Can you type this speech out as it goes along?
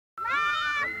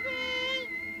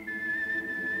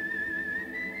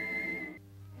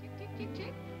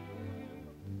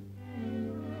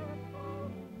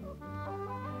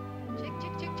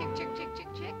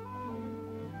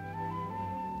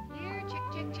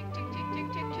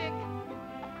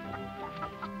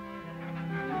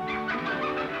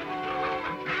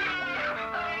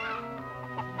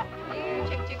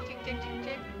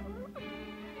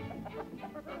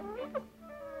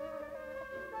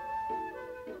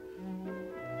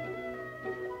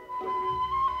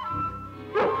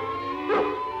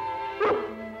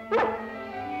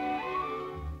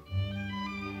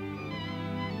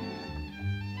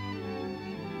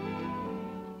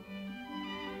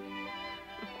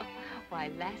Why,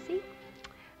 Lassie,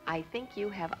 I think you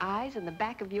have eyes in the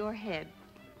back of your head.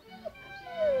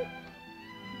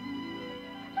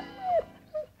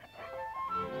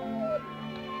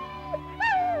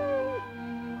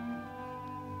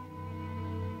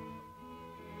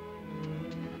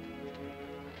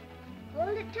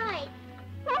 Hold it tight.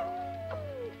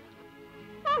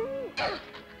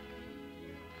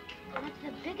 That's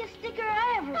the biggest sticker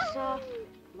I ever saw.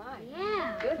 My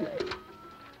Yeah. goodness.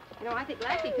 You know, I think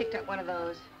Lassie picked up one of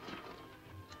those.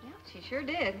 Yeah, she sure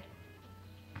did.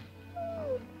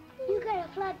 You got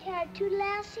a flat tire too,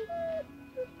 Lassie?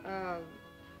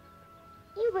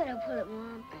 You better pull it,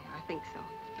 Mom. I think so.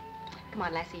 Come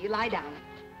on, Lassie, you lie down.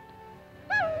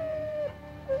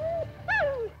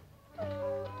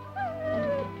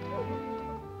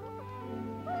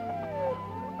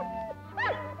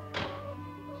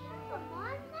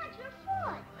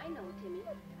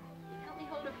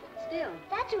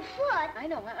 That's her foot. I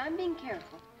know. I'm being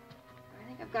careful. I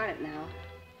think I've got it now.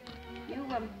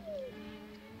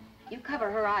 You cover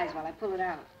her eyes while I pull it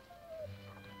out.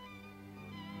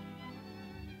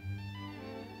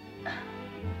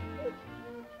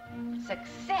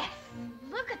 Success!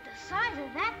 Look at the size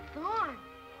of that thorn.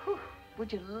 Whew.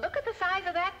 Would you look at the size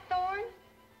of that thorn?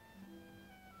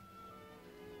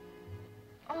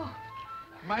 Oh.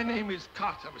 My name is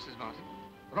Carter, Mrs. Martin.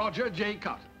 Roger J.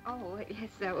 Carter. Oh,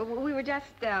 yes, we were just,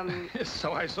 Yes,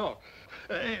 so I saw.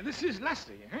 This is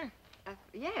Lassie, huh?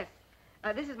 Yes.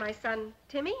 This is my son,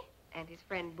 Timmy, and his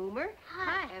friend, Boomer.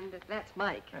 Hi. And that's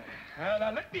Mike.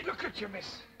 Now, let me look at you,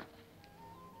 miss.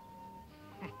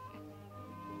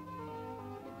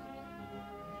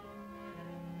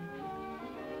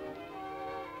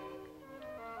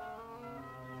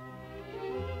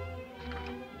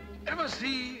 Ever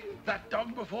see that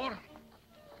dog before?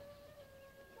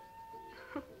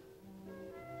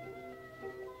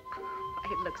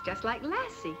 It looks just like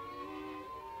Lassie.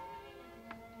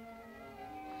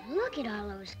 Look at all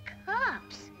those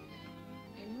cups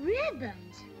and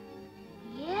ribbons.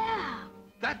 Yeah.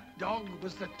 That dog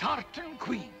was the Tartan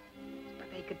Queen. But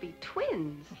they could be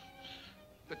twins.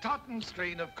 The Tartan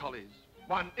strain of collies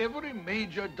won every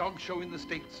major dog show in the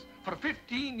States for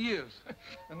 15 years.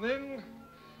 And then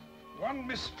one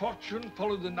misfortune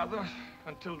followed another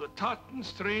until the Tartan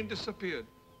strain disappeared.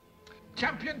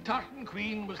 Champion Tartan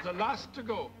Queen was the last to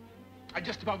go. I'd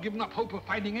just about given up hope of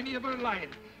finding any of her line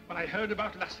when I heard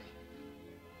about Lassie.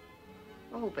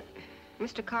 Oh, but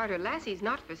Mr. Carter, Lassie's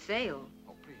not for sale.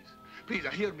 Oh, please,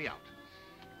 hear me out.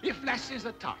 If Lassie's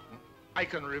a Tartan, I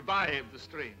can revive the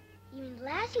strain. You mean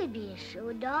Lassie would be a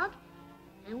show dog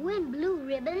and win blue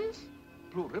ribbons?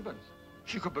 Blue ribbons?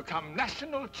 She could become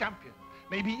national champion,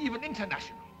 maybe even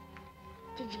international.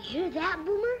 Did you hear that,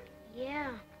 Boomer?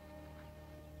 Yeah.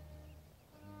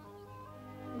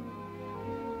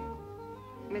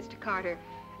 Mr. Carter,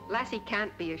 Lassie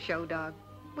can't be a show dog.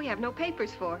 We have no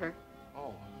papers for her.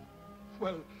 Oh,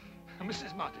 well,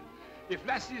 Mrs. Martin, if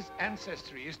Lassie's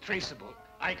ancestry is traceable,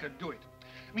 I can do it.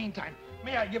 Meantime,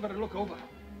 may I give her a look over?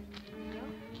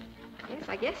 Yes,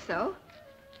 I guess so.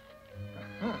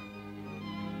 Uh-huh.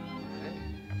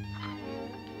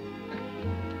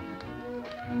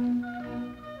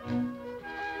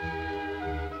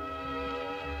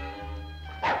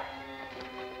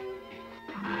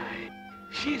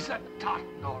 She's a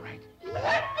Tartan, all right.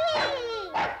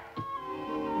 Yippee!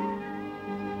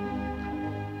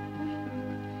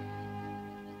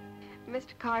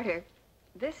 Mr. Carter,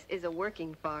 this is a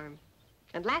working farm.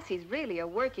 And Lassie's really a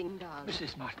working dog.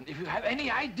 Mrs. Martin, if you have any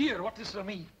idea what this will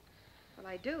mean. Well,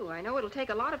 I do. I know it'll take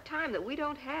a lot of time that we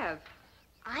don't have.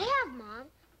 I have, Mom.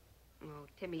 Oh,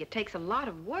 Timmy, it takes a lot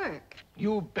of work.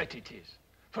 You bet it is.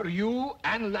 For you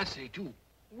and Lassie, too.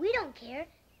 We don't care,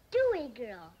 do we,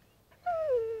 girl?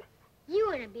 You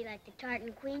want to be like the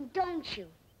Tartan Queen, don't you?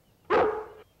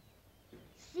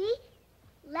 See?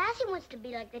 Lassie wants to be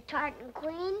like the Tartan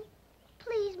Queen.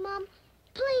 Please, Mom,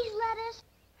 please let us.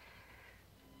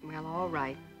 Well, all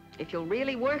right. If you'll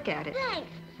really work at it. Thanks.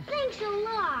 Thanks a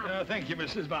lot. Thank you,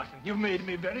 Mrs. Martin. You've made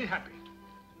me very happy.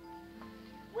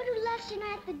 What do Lassie and I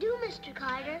have to do, Mr.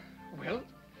 Carter? Well,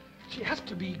 she has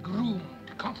to be groomed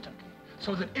constantly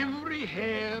so that every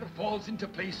hair falls into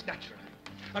place naturally.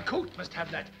 A coat must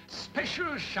have that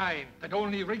special shine that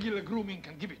only regular grooming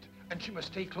can give it. And she must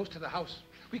stay close to the house.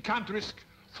 We can't risk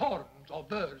thorns or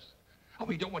burrs. Oh,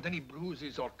 we don't want any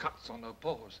bruises or cuts on her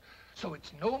paws. So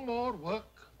it's no more work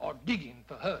or digging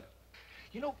for her.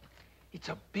 You know, it's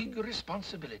a big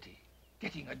responsibility,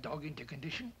 getting a dog into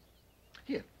condition.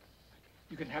 Here,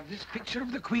 you can have this picture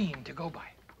of the Queen to go by.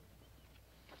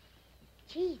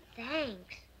 Gee,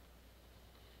 thanks.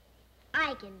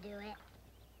 I can do it.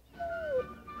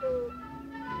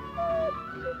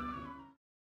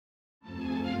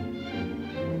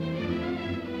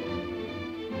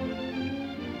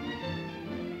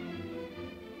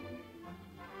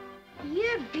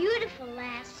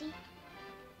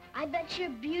 bet you're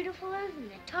beautifuler than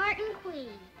the tartan queen.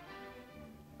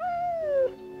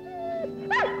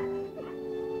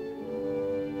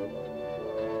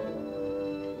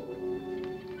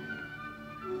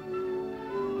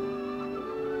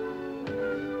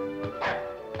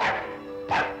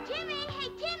 Timmy, hey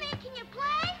Timmy, can you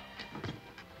play?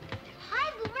 Hi,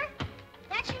 Boomer.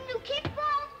 That's your new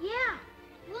kickball? Yeah.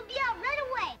 We'll be out right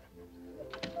away.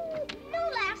 No,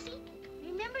 Lassie.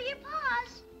 Remember your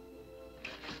paws.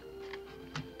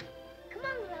 Come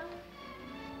on, Will.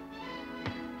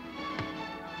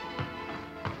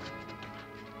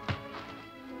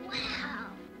 Wow.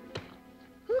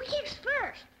 Who kicks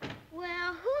first?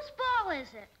 Well, whose ball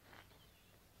is it?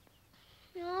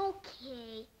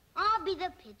 Okay. I'll be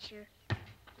the pitcher.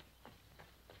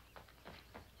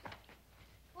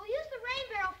 We'll use the rain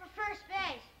barrel for first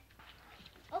base.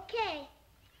 Okay.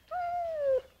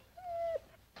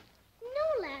 No,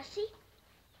 Lassie.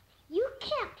 You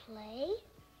can't play.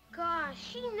 Gosh,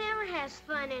 she never has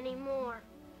fun anymore.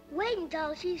 Wait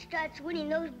until she starts winning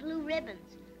those blue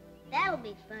ribbons. That'll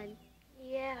be fun.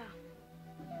 Yeah.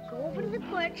 Go over to the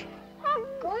porch.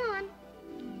 Go on.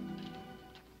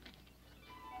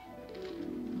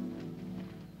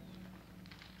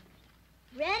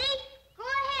 Ready? Go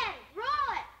ahead,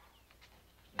 roll it.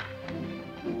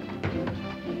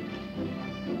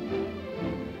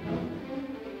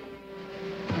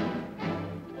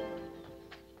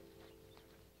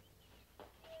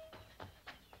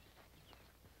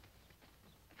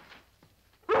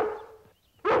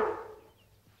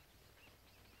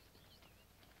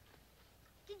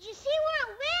 Did you see where it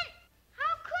went?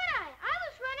 How could I? I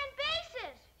was running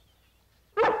bases.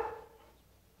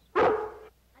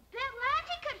 I bet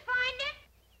Lassie could find it.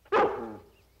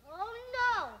 Oh,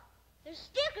 no. There's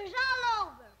stickers all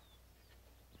over.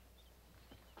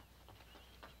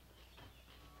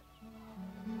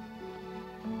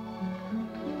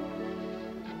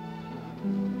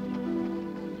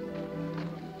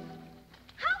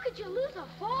 How could you lose a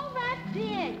ball that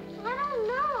big? I don't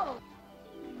know.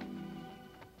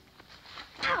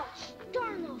 Ouch!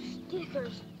 Darn those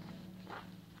stickers.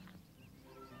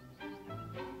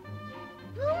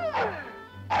 Boomer!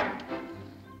 My!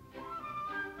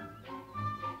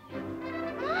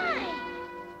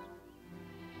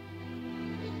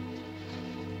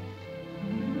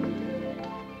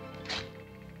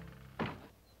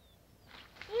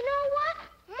 You know what?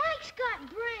 Mike's got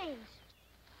brains.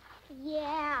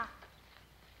 Yeah.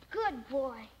 Good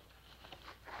boy.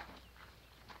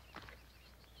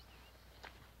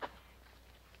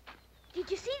 Did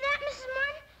you see that, Mrs.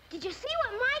 Martin? Did you see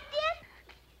what Mike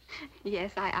did?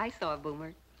 Yes, I saw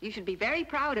Boomer. You should be very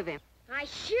proud of him. I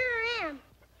sure am.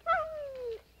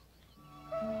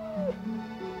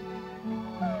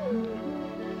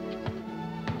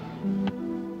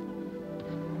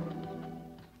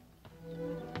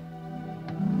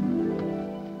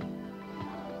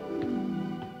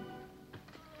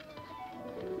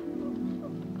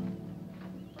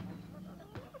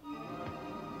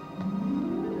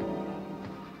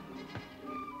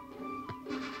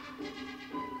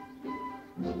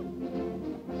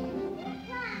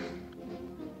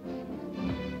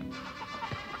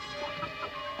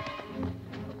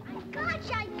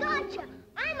 I gotcha.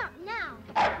 I'm up now.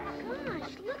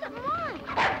 Gosh, look at Mike.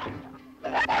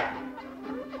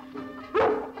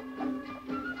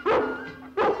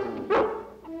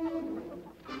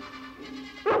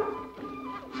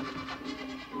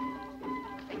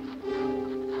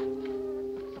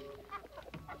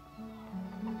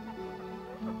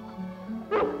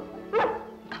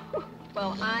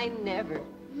 Well, I never.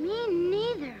 Me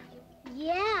neither.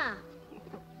 Yeah.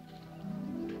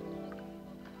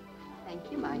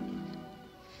 Thank you, Mike.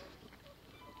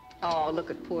 Oh, look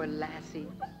at poor Lassie.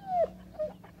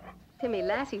 Timmy,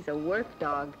 Lassie's a work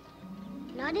dog.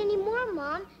 Not anymore,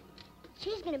 Mom.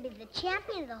 She's gonna be the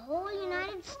champion of the whole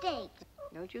United States.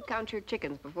 Don't you count your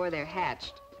chickens before they're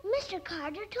hatched. Mr.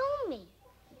 Carter told me.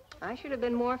 I should have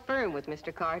been more firm with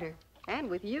Mr. Carter. And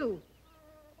with you.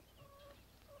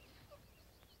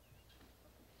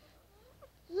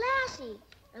 Lassie,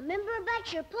 remember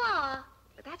about your paw?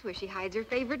 But that's where she hides her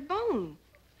favorite bone.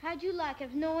 How'd you like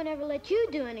if no one ever let you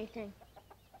do anything?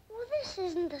 Well, this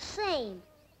isn't the same.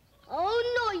 Oh,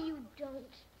 no, you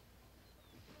don't.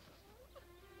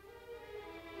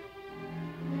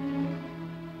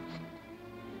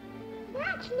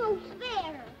 That's no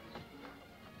fair.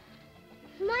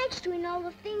 Mike's doing all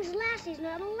the things Lassie's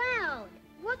not allowed.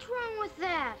 What's wrong with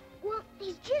that? Well,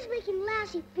 he's just making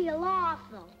Lassie feel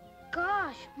awful.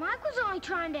 Gosh, Mike was only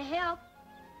trying to help.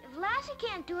 If Lassie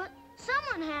can't do it,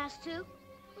 someone has to.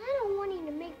 I don't want him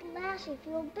to make Lassie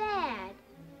feel bad.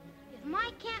 If If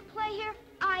Mike can't play here,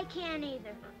 I can't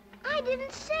either. I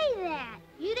didn't say that.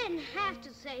 You didn't have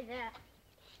to say that.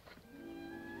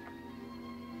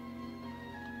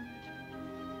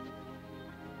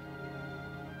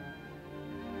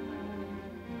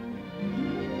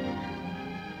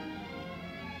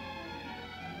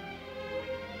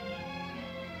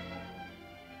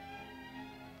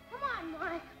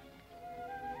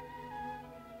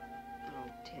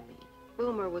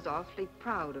 Boomer was awfully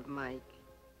proud of Mike.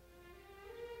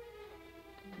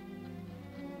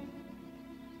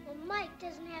 Well, Mike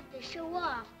doesn't have to show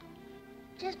off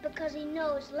just because he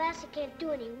knows Lassie can't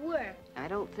do any work. I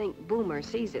don't think Boomer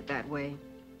sees it that way.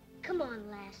 Come on,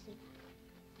 Lassie.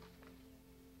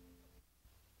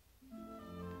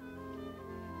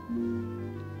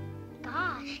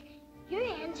 Gosh, your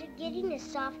hands are getting as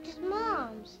soft as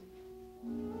Mom's.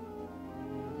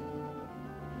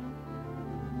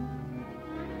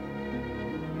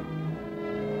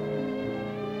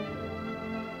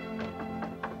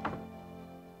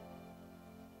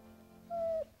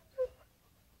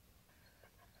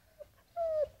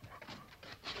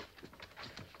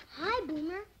 Hi,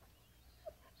 Boomer.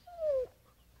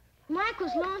 Mike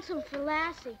was lonesome for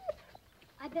Lassie.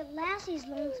 I bet Lassie's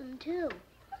lonesome, too.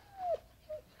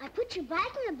 I put your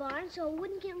bike in the barn so it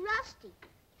wouldn't get rusty.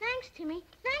 Thanks, Timmy.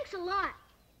 Thanks a lot.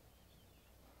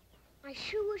 I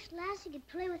sure wish Lassie could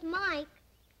play with Mike.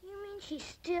 You mean she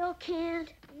still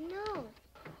can't? No.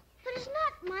 But it's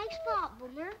not Mike's fault,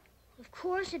 Boomer. Of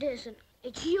course it isn't.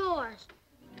 It's yours.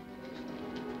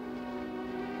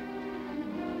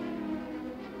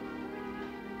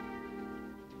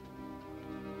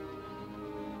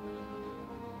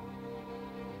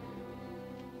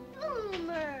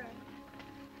 Boomer!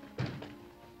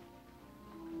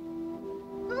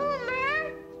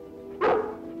 Boomer!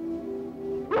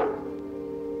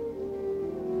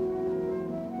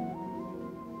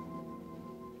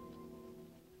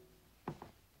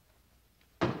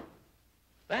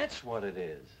 That's what it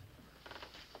is.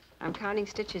 I'm counting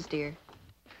stitches, dear.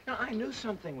 Now, I knew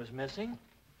something was missing.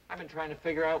 I've been trying to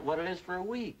figure out what it is for a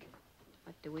week.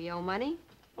 What, do we owe money?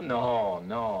 Well,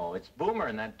 no. It's Boomer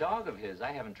and that dog of his.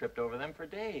 I haven't tripped over them for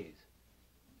days.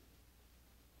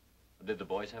 Did the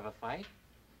boys have a fight?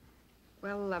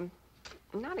 Well,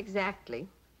 not exactly.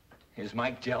 Is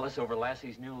Mike jealous over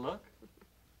Lassie's new look?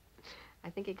 I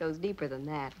think it goes deeper than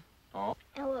that. Oh?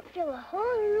 And we'll fill a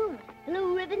whole room with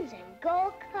blue ribbons and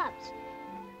gold cups.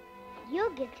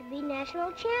 You'll get to be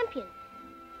national champion.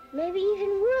 Maybe even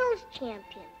world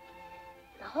champion.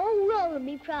 The whole world will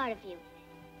be proud of you.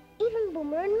 Even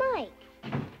Boomer and Mike.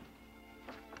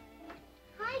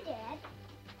 Hi, Dad.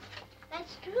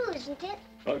 That's true, isn't it?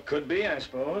 Well, it could be, I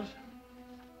suppose.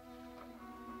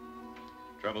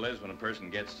 Trouble is, when a person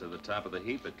gets to the top of the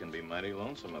heap, it can be mighty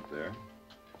lonesome up there.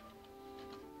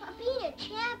 But being a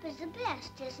champ is the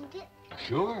best, isn't it?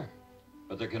 Sure.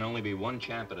 But there can only be one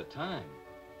champ at a time.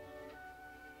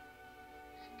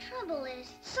 The trouble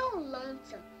is, it's so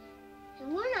lonesome.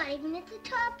 And we're not even at the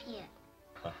top yet.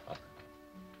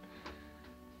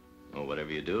 Well,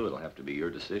 whatever you do, it'll have to be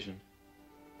your decision.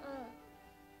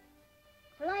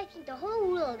 Well, I think the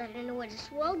whole world ought to know what a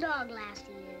swell dog Lassie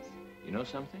is. You know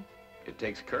something? It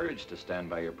takes courage to stand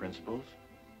by your principles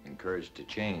and courage to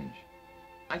change.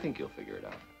 I think you'll figure it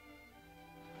out.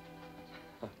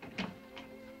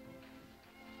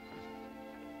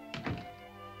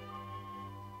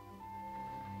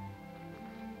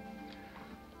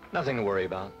 Nothing to worry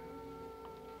about.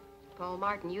 Paul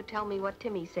Martin, you tell me what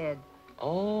Timmy said.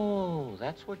 Oh,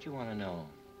 that's what you want to know.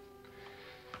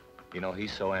 You know,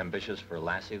 he's so ambitious for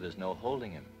Lassie, there's no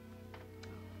holding him.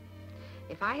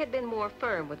 If I had been more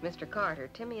firm with Mr. Carter,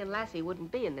 Timmy and Lassie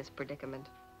wouldn't be in this predicament.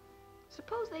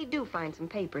 Suppose they do find some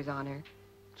papers on her.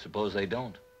 Suppose they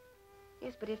don't.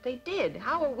 Yes, but if they did,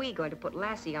 how are we going to put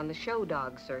Lassie on the show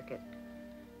dog circuit?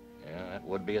 Yeah, that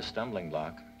would be a stumbling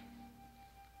block.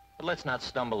 But let's not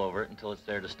stumble over it until it's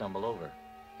there to stumble over.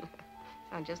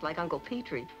 Sounds just like Uncle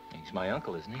Petrie. He's my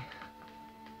uncle, isn't he?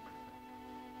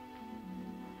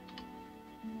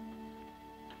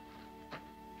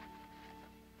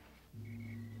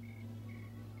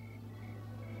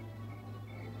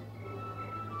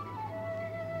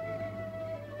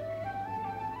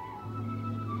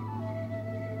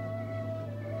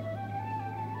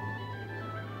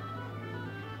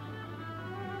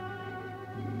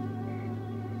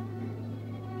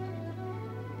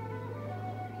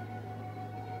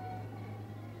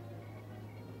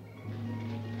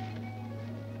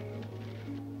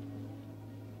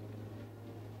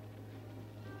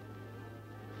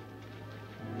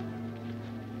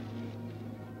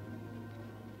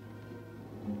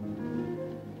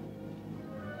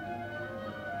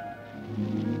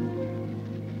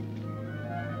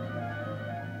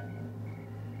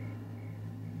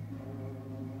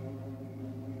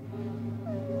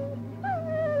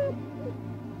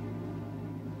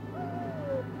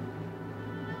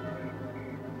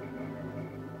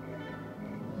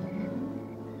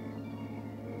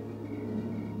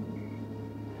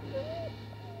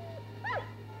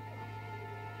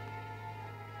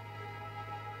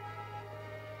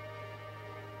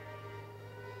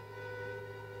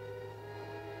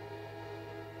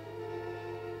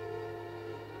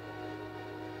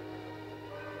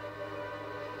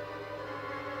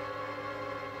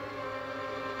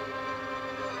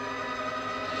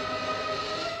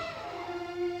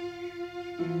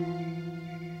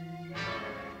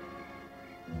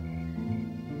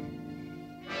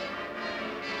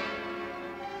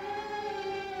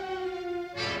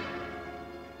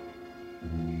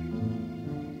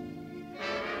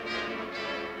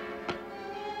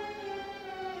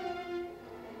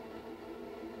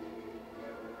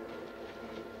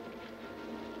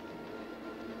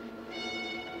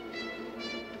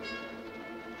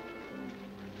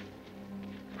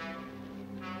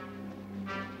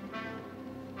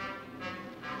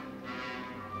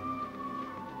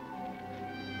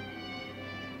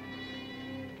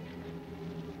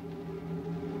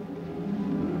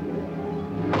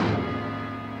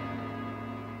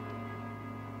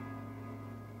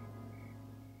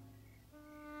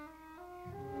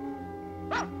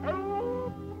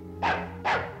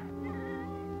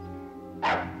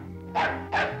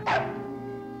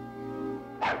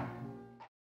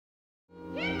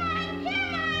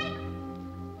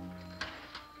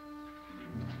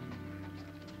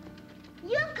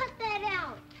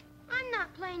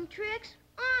 playing tricks.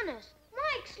 Honest,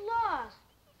 Mike's lost.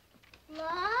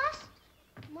 Lost?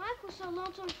 Mike was so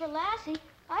lonesome for Lassie,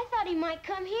 I thought he might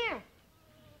come here.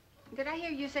 Did I hear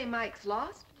you say Mike's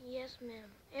lost? Yes, ma'am.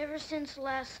 Ever since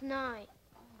last night.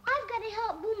 I've got to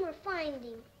help Boomer find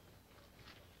him.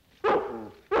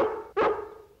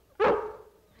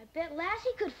 I bet Lassie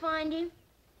could find him.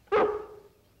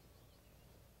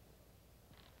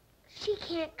 She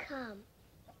can't come.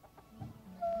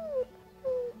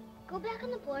 Go back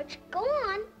on the porch. Go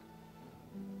on.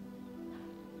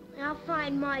 I'll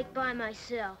find Mike by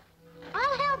myself.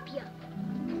 I'll help you.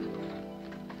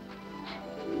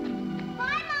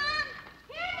 Bye, Mom.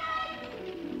 Here, Mike.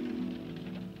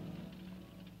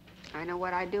 I know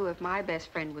what I'd do if my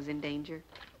best friend was in danger.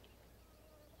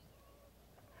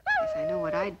 Yes, I know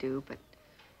what I'd do, but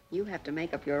you have to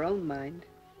make up your own mind.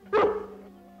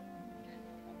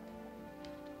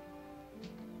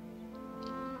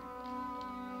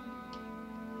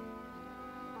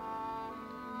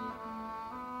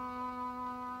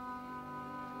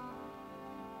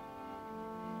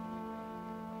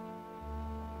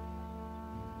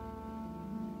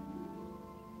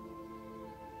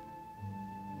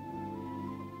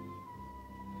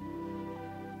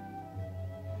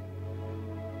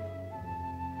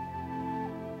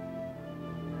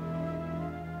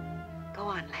 Go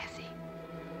on, Lassie.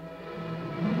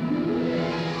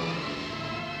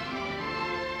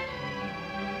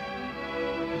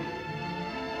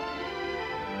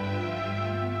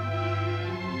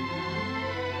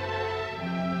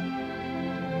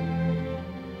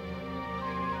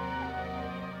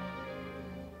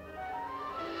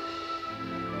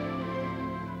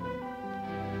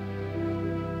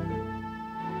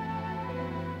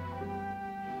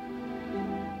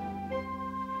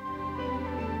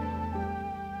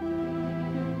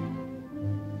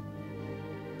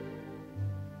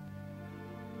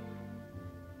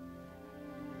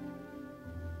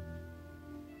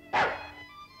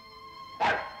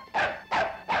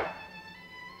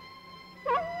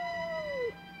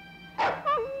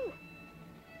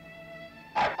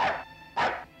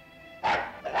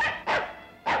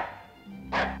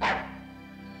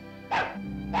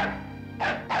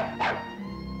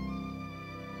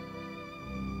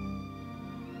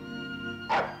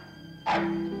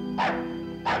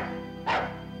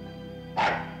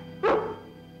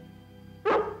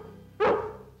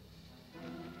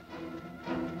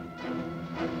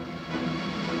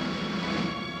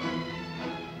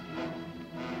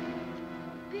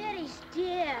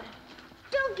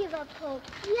 Don't give up hope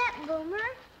yet, Boomer.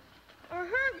 Or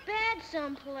hurt bad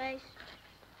someplace.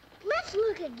 Let's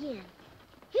look again.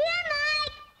 Here,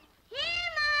 Mike! Here,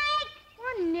 Mike!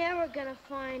 We're never gonna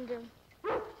find him.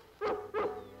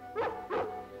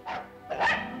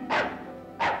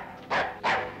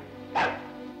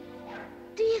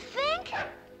 Do you think?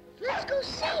 Let's go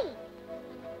see.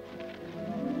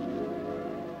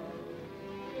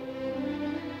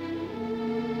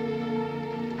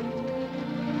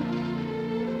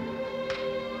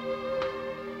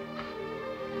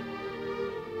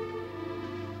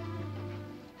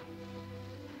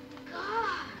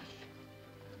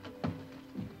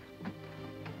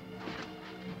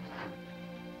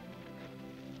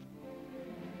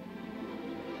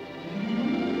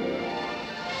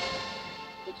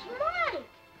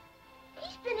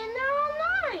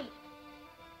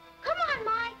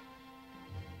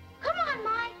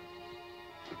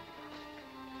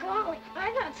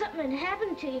 Something had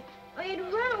happened to you, or you'd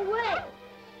run away.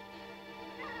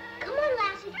 Come on,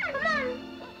 Lassie, come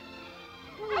on.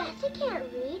 Lassie can't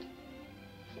read.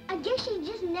 I guess she's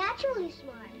just naturally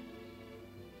smart.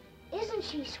 Isn't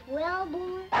she swell,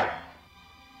 Boomer?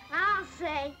 I'll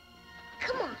say.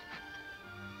 Come on.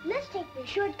 Let's take the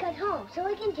shortcut home so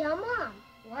we can tell Mom.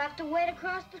 We'll have to wade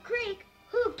across the creek.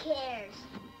 Who cares?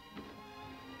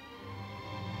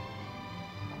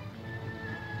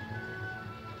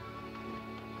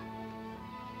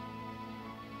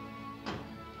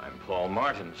 Paul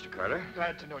Martin, Mr. Carter.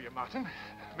 Glad to know you, Martin.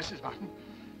 Mrs. Martin.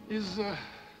 Is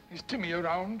Timmy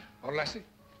around, or Lassie?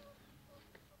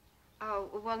 Oh,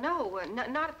 well, no,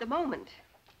 not at the moment.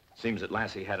 Seems that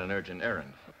Lassie had an urgent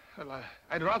errand. Well,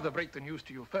 I'd rather break the news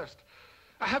to you first.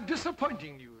 I have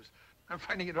disappointing news. I'm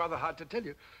finding it rather hard to tell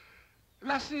you.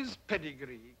 Lassie's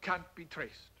pedigree can't be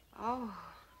traced. Oh.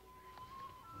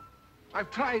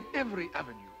 I've tried every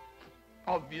avenue.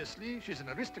 Obviously, she's an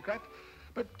aristocrat,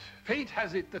 but fate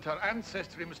has it that her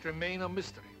ancestry must remain a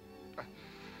mystery.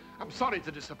 I'm sorry to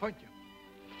disappoint you.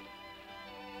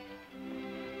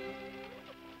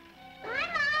 Hi,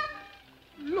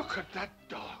 Mom. Look at that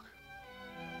dog.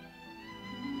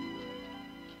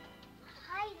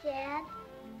 Hi, Dad.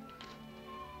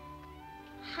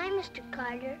 Hi, Mr.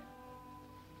 Carter.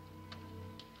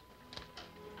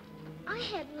 I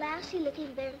had Lassie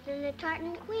looking better than the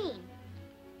Tartan Queen.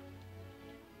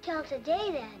 Till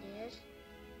today, that is.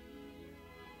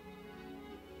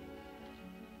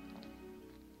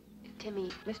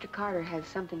 Timmy, Mr. Carter has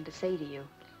something to say to you.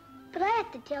 But I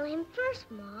have to tell him first,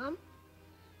 Mom.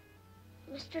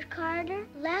 Mr. Carter,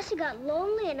 Lassie got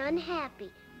lonely and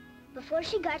unhappy before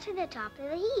she got to the top of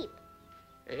the heap.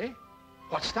 Eh?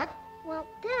 What's that? Well,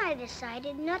 then I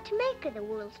decided not to make her the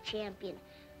world's champion.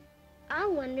 I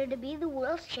want her to be the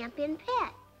world's champion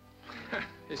pet.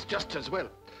 It's just as well,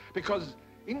 because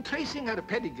in tracing her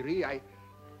pedigree,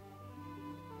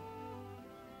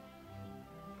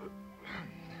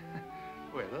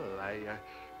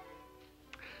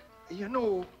 you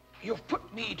know, you've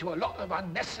put me to a lot of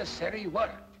unnecessary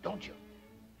work, don't you?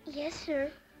 Yes,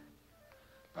 sir.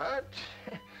 But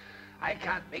I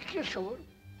can't make you sure.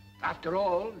 After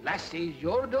all, Lassie's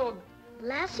your dog.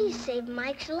 Lassie saved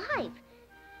Mike's life.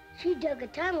 She dug a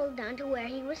tunnel down to where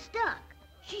he was stuck.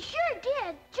 She sure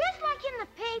did, just like in the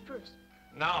papers.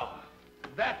 Now,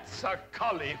 that's a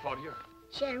collie for you.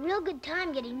 She had a real good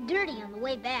time getting dirty on the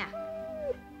way back.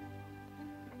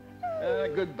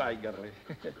 Goodbye, girlie.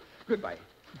 Goodbye.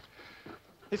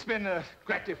 It's been a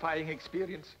gratifying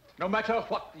experience, no matter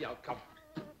what the outcome.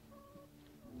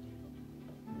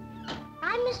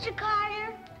 Hi, Mr.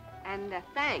 Carter. And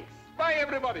thanks. Bye,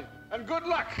 everybody, and good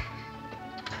luck.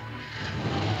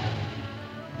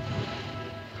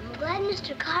 I'm glad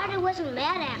Mr. Carter wasn't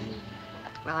mad at me.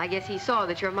 Well, I guess he saw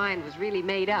that your mind was really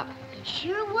made up. It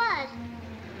sure was.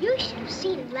 You should have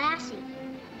seen Lassie.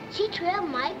 She trailed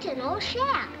Mike to an old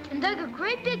shack and dug a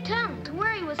great big tunnel to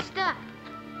where he was stuck.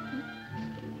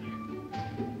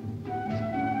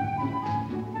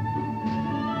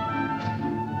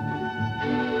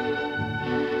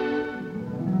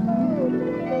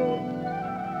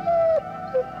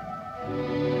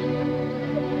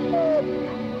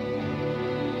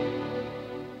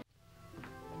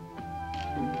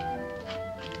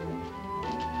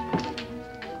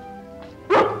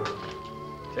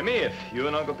 Timmy, if you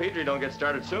and Uncle Petrie don't get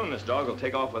started soon, this dog will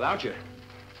take off without you.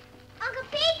 Uncle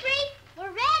Petrie, we're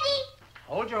ready.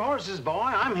 Hold your horses, boy.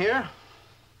 I'm here.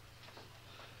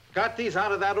 Got these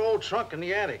out of that old trunk in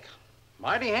the attic.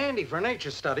 Mighty handy for a nature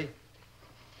study.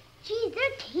 Gee,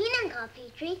 they're keen, Uncle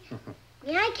Petrie.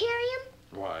 May I carry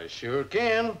them? Why, sure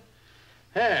can.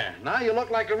 Hey, now you look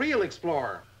like a real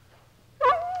explorer.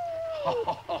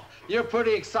 You're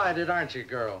pretty excited, aren't you,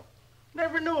 girl?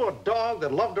 Never knew a dog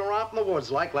that loved to romp in the woods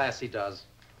like Lassie does.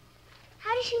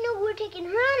 How does she know we're taking her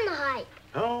on the hike?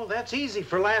 Oh, that's easy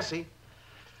for Lassie.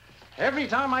 Every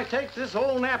time I take this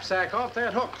old knapsack off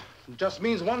that hook, it just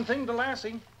means one thing to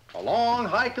Lassie. A long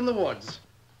hike in the woods.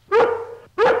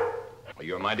 Well,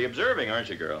 you're mighty observing, aren't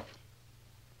you, girl?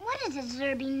 What does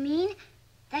observing mean?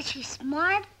 That she's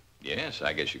smart? Yes,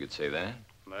 I guess you could say that.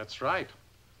 That's right.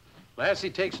 Lassie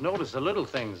takes notice of little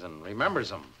things and remembers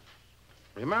them.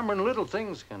 Remembering little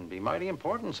things can be mighty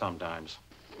important sometimes.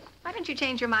 Why don't you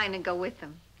change your mind and go with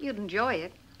them? You'd enjoy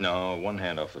it. No, one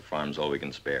hand off the farm's all we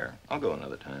can spare. I'll go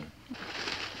another time.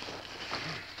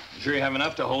 Sure you have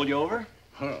enough to hold you over?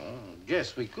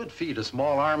 Guess we could feed a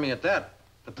small army at that.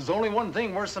 But there's only one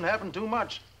thing worse than having too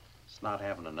much. It's not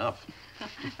having enough.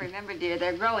 Remember, dear,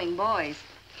 they're growing boys.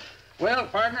 Well,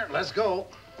 partner, let's go.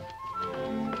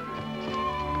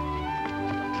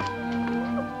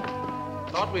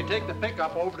 Thought we'd take the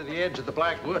pickup over to the edge of the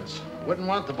Black Woods. Wouldn't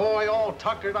want the boy all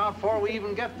tuckered out before we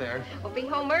even get there. We'll be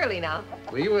home early now.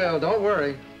 We will, don't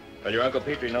worry. Well, your Uncle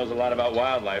Petrie knows a lot about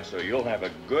wildlife, so you'll have a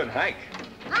good hike.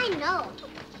 I know.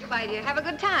 Goodbye, dear. Have a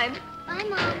good time. Bye,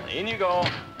 Mom. In you go.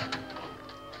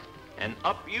 And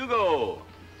up you go.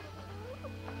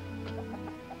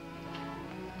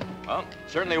 Well,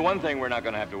 certainly one thing we're not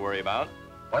going to have to worry about.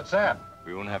 What's that?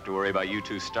 We won't have to worry about you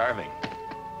two starving.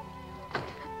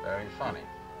 Very funny.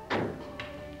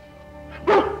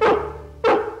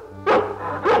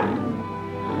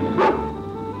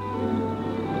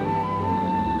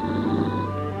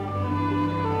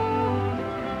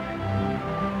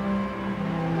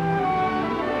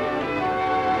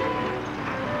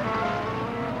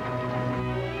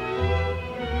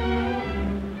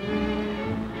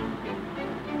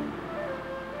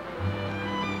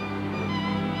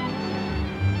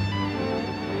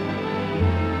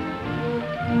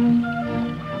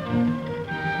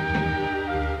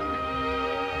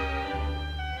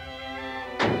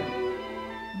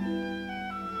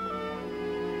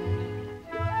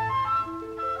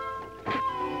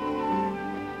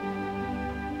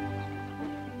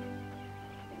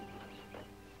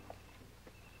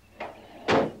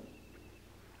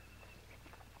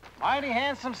 Mighty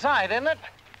handsome sight, isn't it?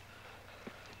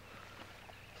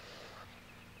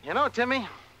 You know, Timmy,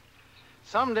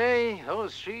 someday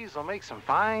those trees will make some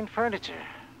fine furniture.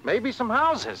 Maybe some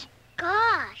houses.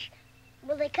 Gosh,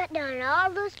 will they cut down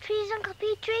all those trees, Uncle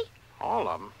Petrie? All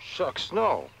of them? Shucks,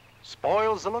 no.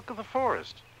 Spoils the look of the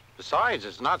forest. Besides,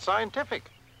 it's not scientific.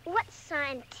 What's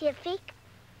scientific?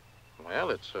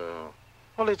 Well,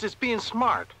 it's being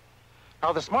smart.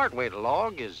 Now, the smart way to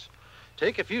log is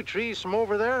take a few trees from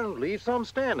over there and leave some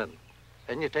standing.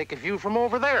 Then you take a few from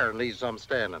over there and leave some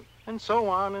standing. And so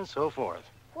on and so forth.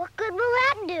 What good will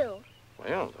that do?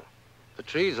 Well, the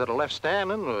trees that are left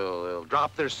standing will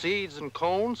drop their seeds and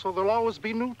cones, so there'll always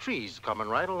be new trees coming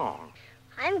right along.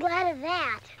 I'm glad of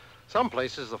that. Some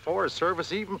places, the Forest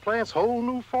Service even plants whole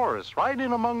new forests right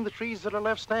in among the trees that are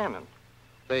left standing.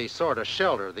 They sort of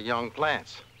shelter the young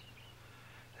plants.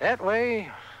 That way,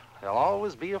 there'll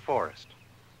always be a forest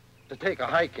to take a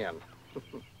hike in.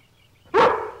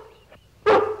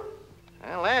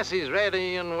 Well, Lassie's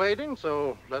ready and waiting,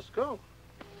 so let's go.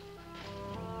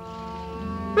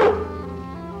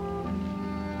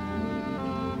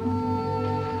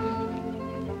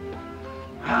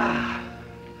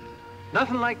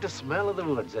 Nothing like the smell of the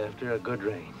woods after a good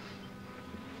rain.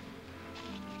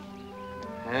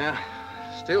 Yeah,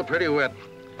 still pretty wet.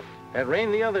 That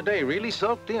rain the other day really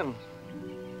soaked in.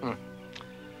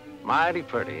 Mighty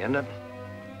pretty, isn't it?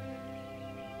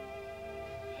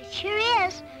 It sure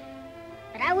is.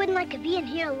 But I wouldn't like to be in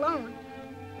here alone.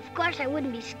 Of course, I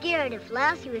wouldn't be scared if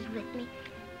Lassie was with me.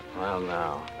 Well,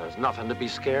 now, there's nothing to be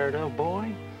scared of,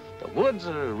 boy. The woods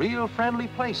are a real friendly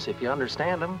place if you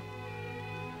understand them.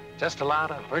 Just a lot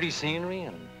of pretty scenery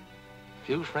and a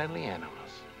few friendly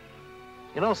animals.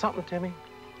 You know something, Timmy?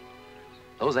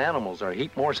 Those animals are a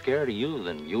heap more scared of you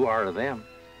than you are of them.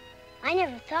 I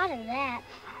never thought of that.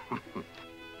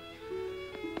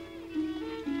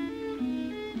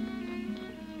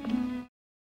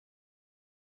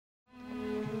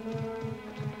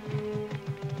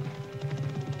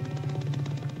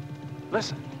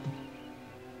 Listen.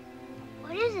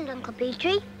 What is it, Uncle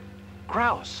Petrie?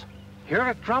 Grouse. Hear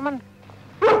it drumming?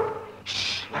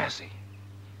 Shh, Lassie.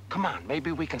 Come on,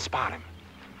 maybe we can spot him.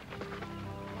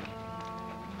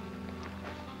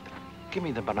 Give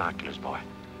me the binoculars, boy.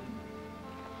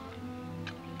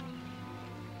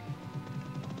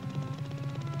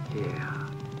 Yeah,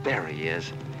 there he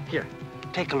is. Here,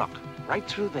 take a look. Right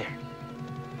through there.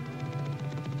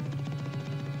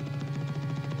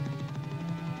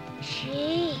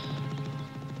 Gee.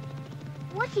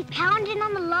 What's he pounding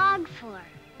on the log for?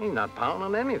 He's not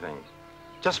pounding anything.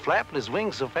 Just flapping his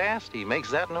wings so fast, he makes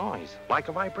that noise, like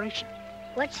a vibration.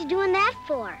 What's he doing that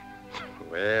for?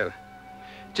 Well,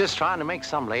 just trying to make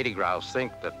some lady grouse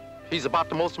think that he's about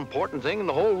the most important thing in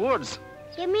the whole woods.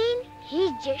 You mean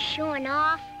he's just showing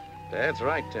off? That's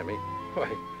right, Timmy.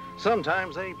 Why,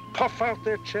 sometimes they puff out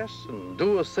their chests and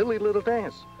do a silly little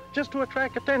dance just to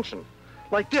attract attention,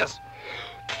 like this.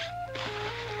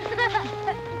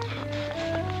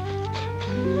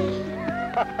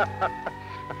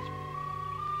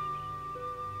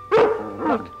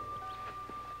 Look,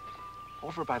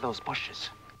 over by those bushes.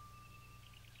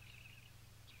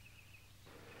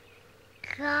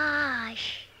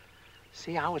 Gosh.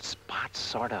 See how its spots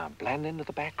sort of blend into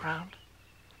the background?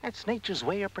 That's nature's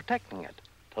way of protecting it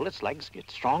till its legs get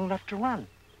strong enough to run,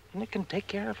 and it can take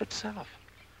care of itself.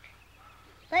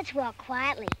 Let's walk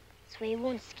quietly so we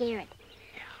won't scare it.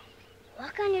 Yeah.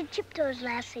 Walk on your tiptoes,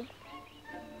 Lassie.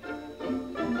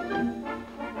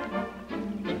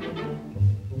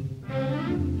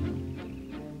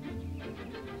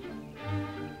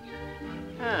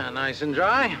 Ah, nice and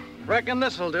dry. Reckon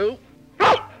this'll do.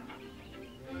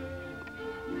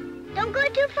 Don't go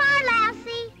too far,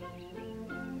 Lassie.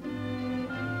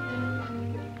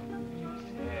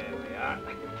 There we are.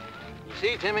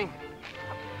 See, Timmy,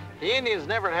 the Indians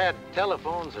never had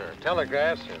telephones or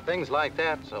telegraphs or things like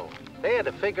that, so they had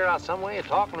to figure out some way of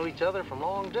talking to each other from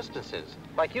long distances,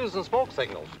 like using smoke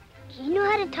signals. Do you know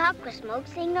how to talk with smoke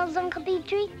signals, Uncle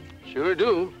Petrie? Sure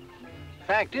do.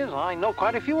 Fact is, I know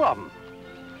quite a few of them.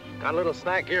 Got a little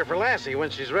snack here for Lassie when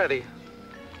she's ready.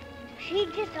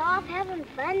 She's just off having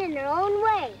fun in her own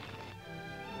way.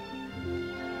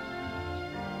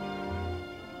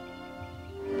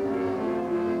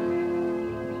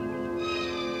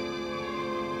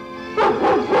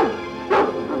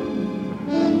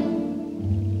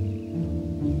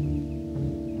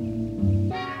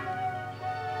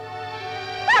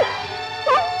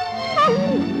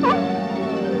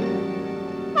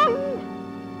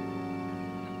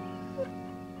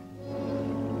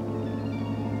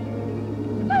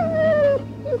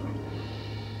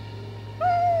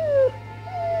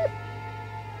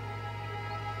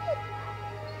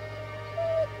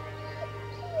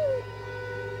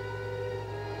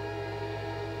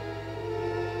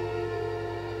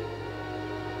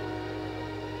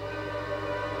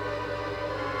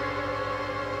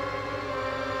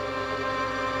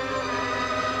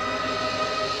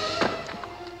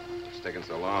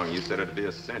 long? You said it'd be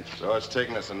a cinch. So it's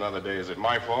taking us another day. Is it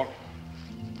my fault?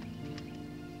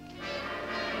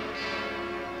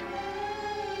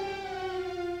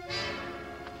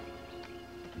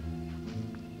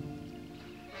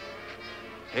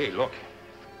 Hey, look.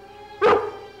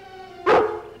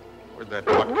 Where'd that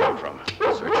buck come from?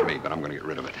 Search me, but I'm gonna get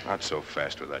rid of it. Not so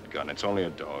fast with that gun. It's only a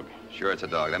dog. Sure, it's a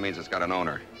dog. That means it's got an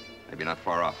owner. Maybe not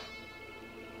far off.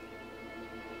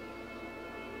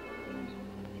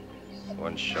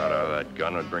 One shot out of that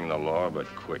gun would bring the law, but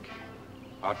quick.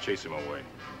 I'll chase him away.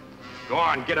 Go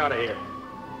on, get out of here.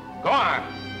 Go on.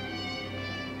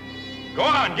 Go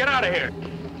on, get out of here.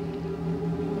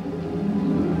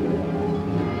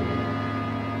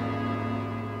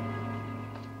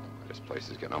 This place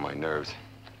is getting on my nerves.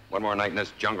 One more night in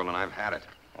this jungle and I've had it.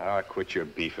 Ah, quit your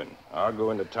beefing. I'll go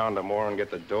into town tomorrow and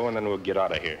get the dough, and then we'll get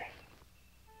out of here.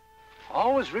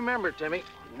 Always remember, Timmy,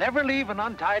 never leave an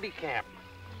untidy camp.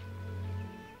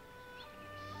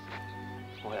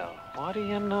 Well, what do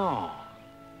you know?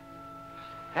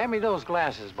 Hand me those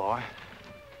glasses, boy.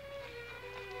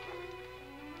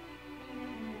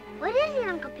 What is it,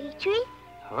 Uncle Petrie?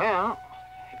 Well,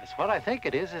 if it's what I think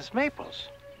it is, it's maples.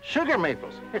 Sugar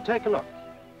maples. Here, take a look.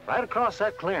 Right across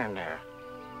that clearing there.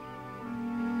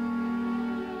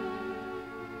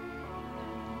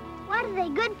 What are they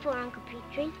good for, Uncle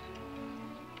Petrie?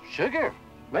 Sugar.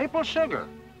 Maple sugar.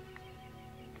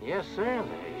 Yes, sir.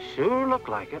 They sure look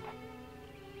like it.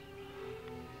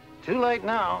 Too late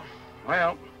now.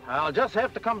 Well, I'll just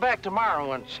have to come back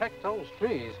tomorrow and check those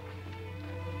trees.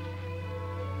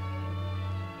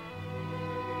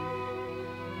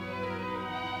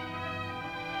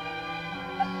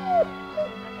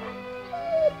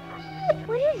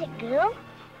 What is it, girl?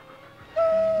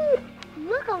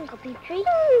 Look, Uncle Petrie.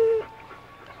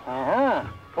 Uh-huh.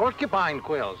 Porcupine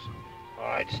quills. All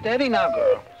right, steady now,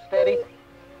 girl. Steady.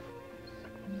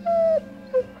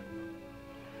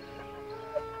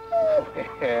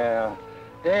 Well,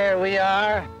 there we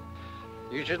are.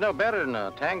 You should know better than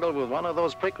to tangle with one of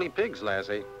those prickly pigs,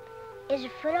 Lassie. Is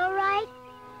your foot all right?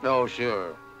 Oh,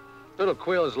 sure. Little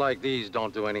quills like these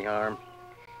don't do any harm.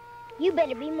 You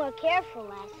better be more careful,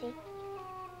 Lassie.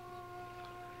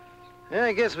 Yeah,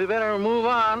 I guess we better move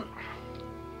on.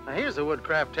 Now, here's the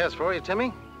woodcraft test for you, Timmy.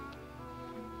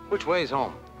 Which way's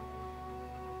home?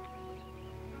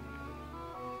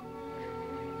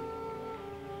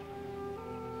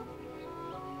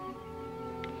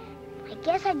 I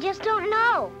guess I just don't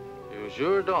know. You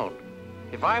sure don't.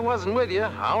 If I wasn't with you,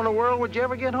 how in the world would you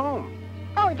ever get home?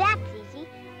 Oh, that's easy.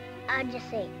 I'll just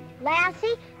say,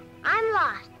 Lassie, I'm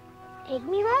lost. Take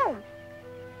me home.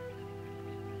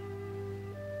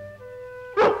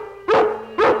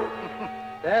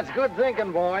 That's good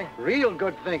thinking, boy. Real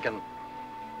good thinking.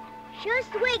 Show us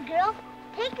the way, girl.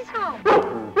 Take us home.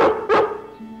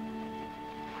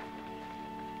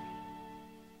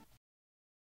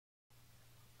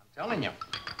 I'm telling you,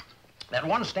 that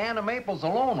one stand of maples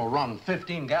alone will run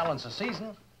 15 gallons a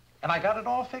season, and I got it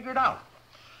all figured out.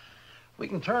 We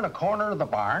can turn a corner of the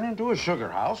barn into a sugar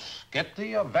house, get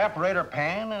the evaporator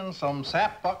pan and some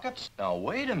sap buckets. Now,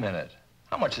 wait a minute.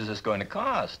 How much is this going to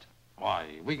cost?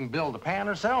 Why, we can build a pan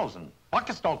ourselves, and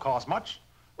buckets don't cost much.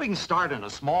 We can start in a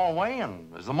small way,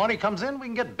 and as the money comes in, we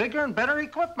can get bigger and better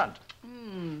equipment.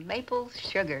 Maple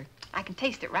sugar. I can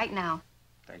taste it right now.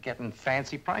 They're getting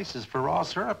fancy prices for raw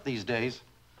syrup these days.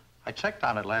 I checked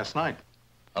on it last night.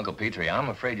 Uncle Petrie, I'm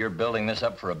afraid you're building this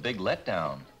up for a big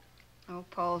letdown. Oh,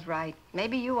 Paul's right.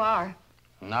 Maybe you are.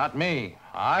 Not me.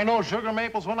 I know sugar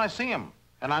maples when I see them,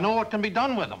 and I know what can be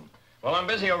done with them. Well, I'm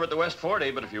busy over at the West 40,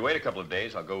 but if you wait a couple of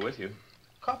days, I'll go with you.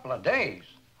 Couple of days?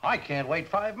 I can't wait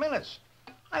 5 minutes.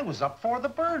 I was up for the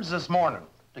birds this morning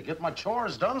to get my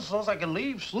chores done so as I can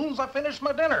leave as soon as I finish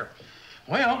my dinner.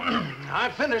 Well, I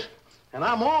finished, and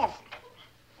I'm off.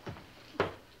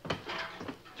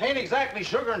 Ain't exactly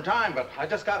sugar in time, but I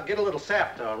just got to get a little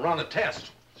sap to run a test.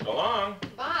 So long.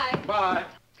 Bye. Bye.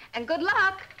 And good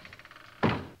luck.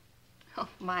 Oh,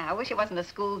 my, I wish it wasn't a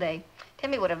school day.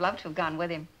 Timmy would have loved to have gone with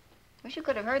him. Wish you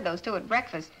could have heard those two at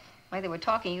breakfast. The way they were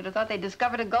talking, you'd have thought they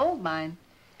discovered a gold mine.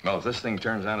 Well, if this thing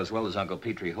turns out as well as Uncle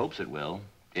Petrie hopes it will,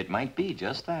 it might be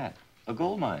just that, a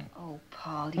gold mine. Oh,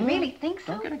 Paul, do you really think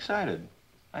so? Don't get excited.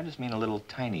 I just mean a little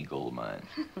tiny gold mine.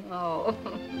 Oh.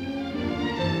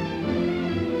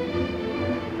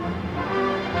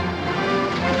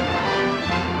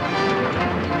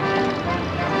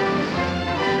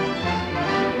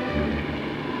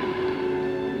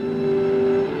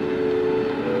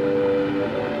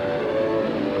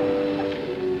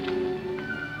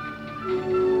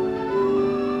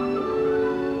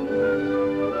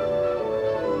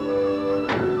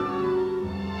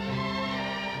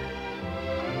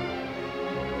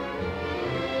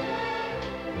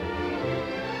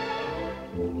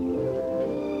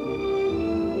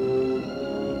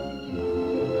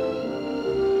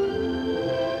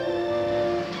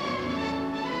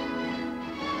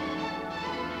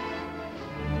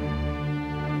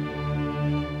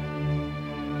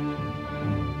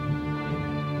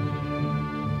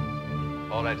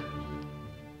 Hold it.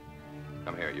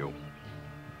 Come here, you.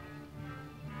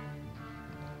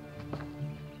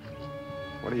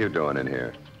 What are you doing in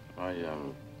here?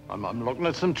 I'm looking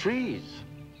at some trees.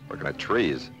 Looking at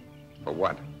trees? For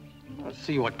what? Let's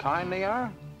see what kind they are.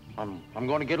 I'm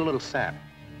going to get a little sap.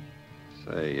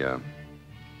 Say,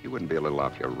 you wouldn't be a little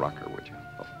off your rocker, would you?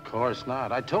 Of course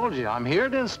not. I told you, I'm here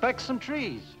to inspect some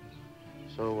trees.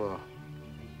 So,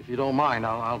 if you don't mind,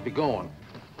 I'll be going.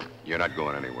 You're not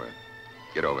going anywhere.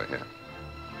 Get over here.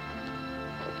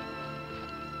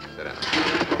 Sit down.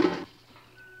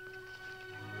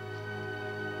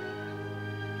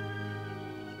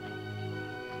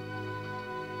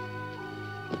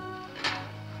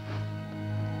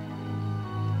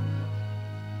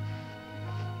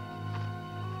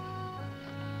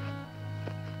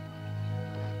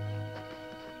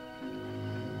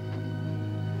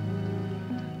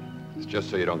 It's just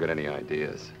so you don't get any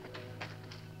ideas.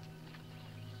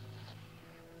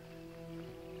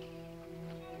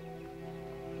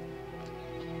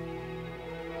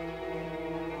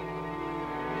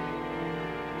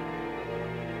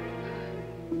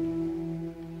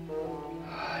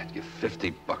 I'd give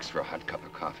 $50 for a hot cup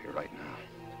of coffee right now.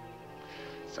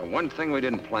 So one thing we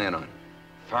didn't plan on.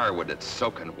 Firewood that's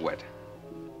soaking wet.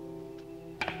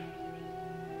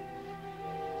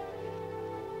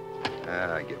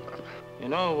 I give up. You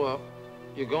know,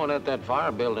 you're going at that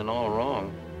fire building all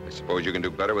wrong. I suppose you can do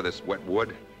better with this wet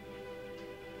wood?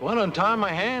 Well, untie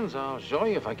my hands. I'll show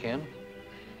you if I can.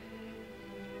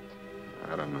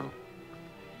 I don't know.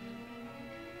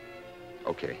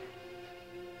 Okay.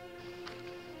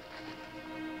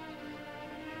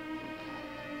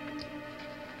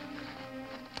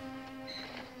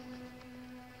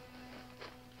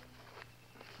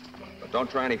 But don't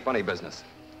try any funny business.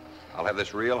 I'll have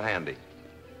this real handy.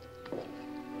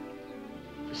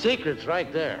 The secret's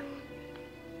right there.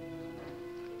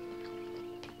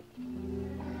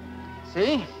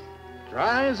 See?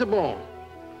 Dry as a bone.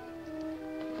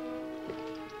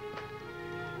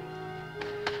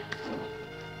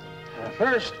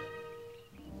 First,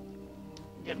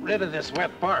 get rid of this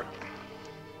wet bark.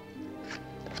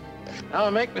 Now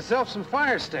I'll make myself some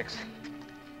fire sticks.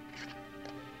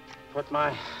 Put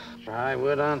my dry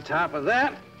wood on top of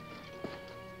that.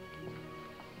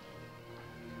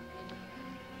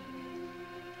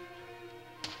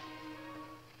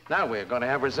 Now we're going to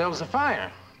have ourselves a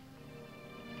fire.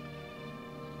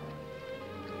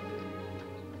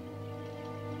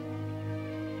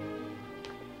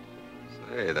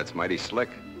 Say, that's mighty slick.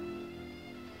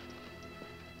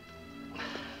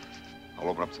 I'll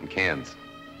open up some cans.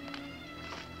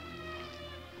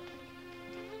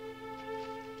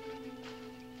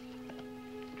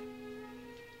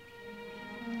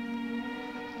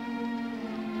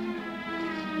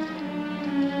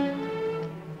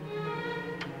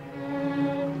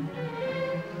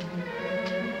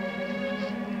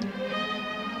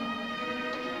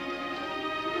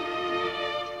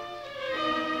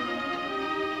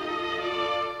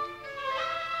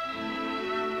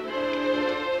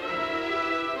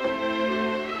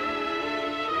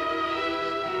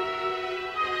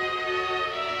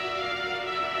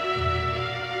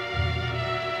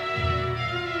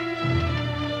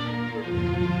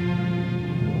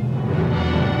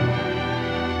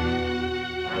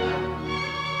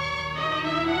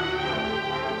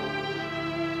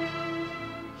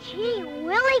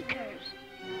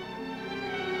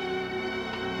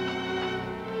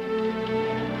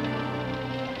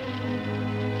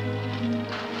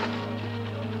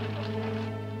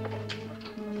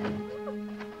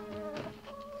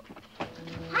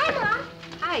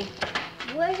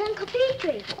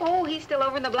 Oh, he's still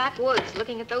over in the Black Woods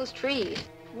looking at those trees.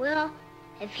 Well,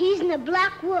 if he's in the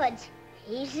Black Woods,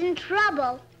 he's in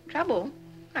trouble. Trouble?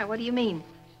 Why, what do you mean?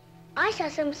 I saw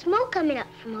some smoke coming up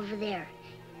from over there.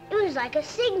 It was like a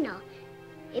signal.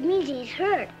 It means he's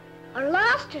hurt or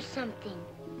lost or something.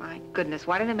 My goodness,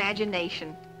 what an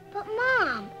imagination. But,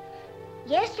 Mom,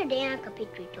 yesterday Uncle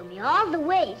Petrie told me all the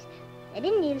ways that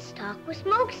Indians talk with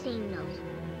smoke signals.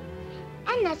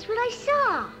 And that's what I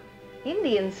saw.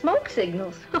 Indian smoke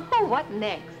signals? Oh, what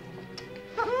next?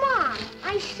 But, Mom,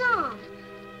 I saw them.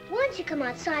 Why don't you come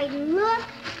outside and look?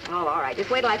 Oh, all right.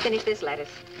 Just wait till I finish this lettuce.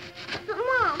 But,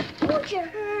 Mom, won't you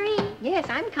hurry? Yes,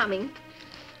 I'm coming.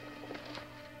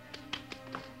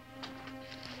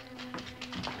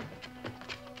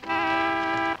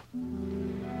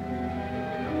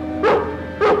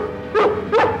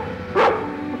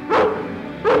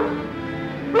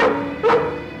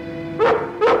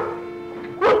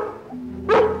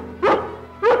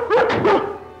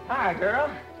 Hi, girl.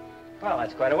 Well,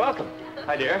 that's quite a welcome.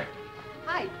 Hi, dear.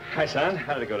 Hi. Hi, son.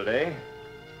 How did it go today?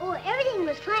 Oh, everything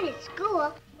was fine at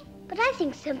school, but I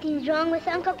think something's wrong with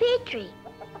Uncle Petrie.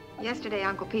 Yesterday,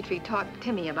 Uncle Petrie taught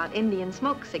Timmy about Indian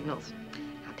smoke signals.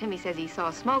 Now, Timmy says he saw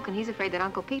smoke, and he's afraid that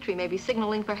Uncle Petrie may be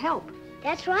signaling for help.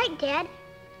 That's right, Dad.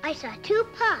 I saw 2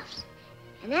 puffs,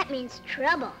 and that means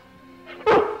trouble.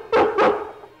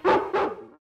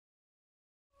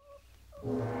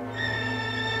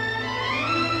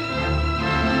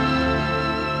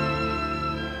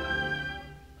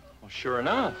 Well, sure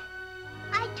enough.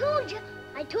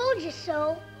 I told you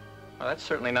so. Well, that's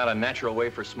certainly not a natural way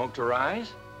for smoke to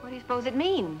rise. What do you suppose it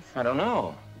means? I don't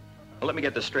know. Well, let me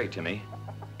get this straight, Timmy.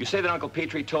 You say that Uncle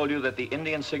Petrie told you that the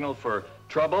Indian signal for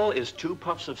trouble is 2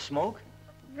 puffs of smoke?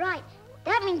 Right.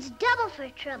 That means double for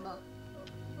trouble.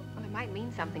 Well, it might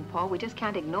mean something, Paul. We just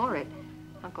can't ignore it.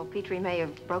 Uncle Petrie may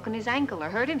have broken his ankle or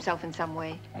hurt himself in some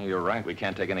way. You're right. We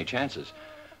can't take any chances.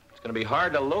 It's going to be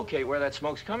hard to locate where that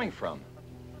smoke's coming from.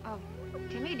 Oh,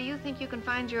 Timmy, do you think you can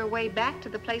find your way back to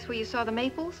the place where you saw the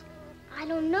maples? I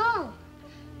don't know.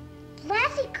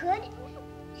 Lassie could.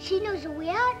 She knows the way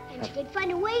out, and she could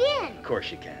find a way in. Of course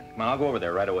she can. Come on, I'll go over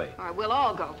there right away. All right, we'll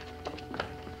all go.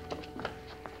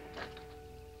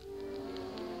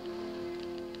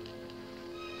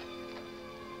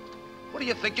 What do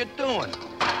you think you're doing?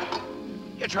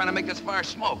 You're trying to make this fire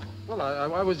smoke. Well,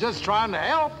 I was just trying to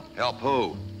help. Help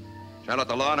who? Trying to let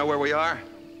the law know where we are?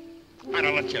 I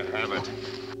don't let you have it.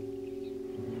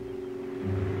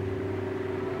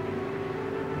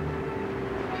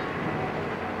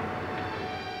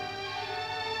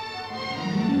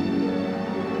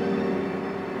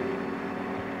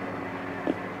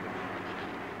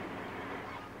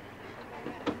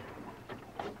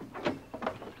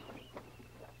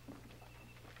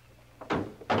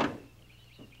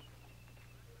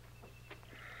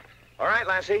 All right,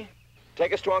 Lassie.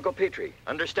 Take us to Uncle Petrie.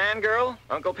 Understand, girl?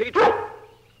 Uncle Petrie.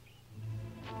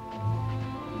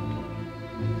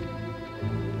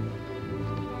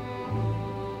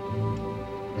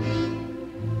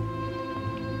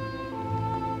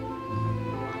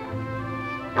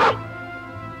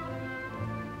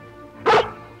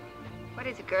 What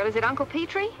is it, girl? Is it Uncle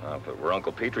Petrie? Oh, if it were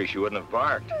Uncle Petrie, she wouldn't have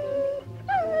barked.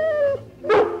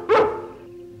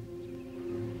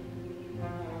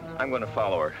 I'm going to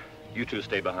follow her. You two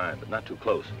stay behind, but not too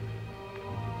close.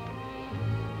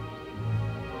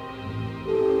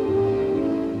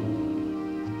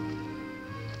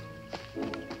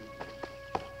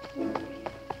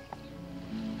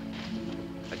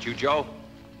 That you, Joe?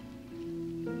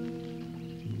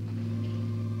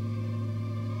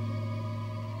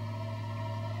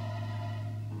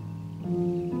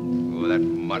 Oh, that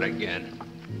mud again.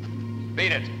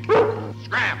 Beat it.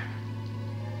 Scram!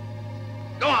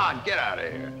 Go on, get out of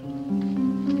here.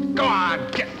 Go on,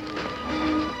 get...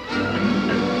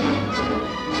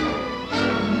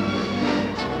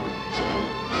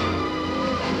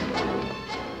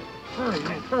 Hurry,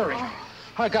 man, hurry.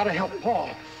 I gotta help Paul.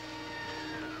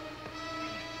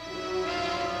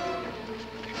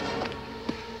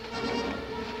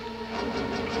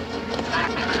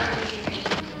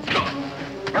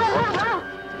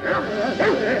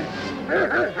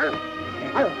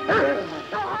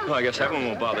 Well, I guess that one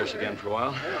won't bother us again for a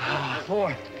while. Oh,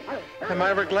 boy, am I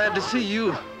ever glad to see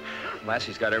you.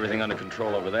 Lassie's got everything under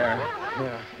control over there.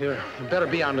 Yeah, here, you better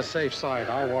be on the safe side.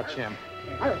 I'll watch him.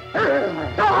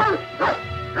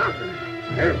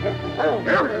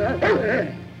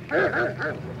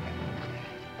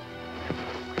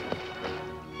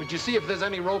 Would you see if there's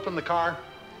any rope in the car?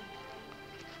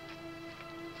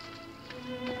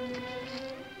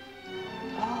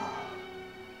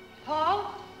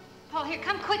 Paul? Paul, here,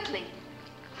 come quickly.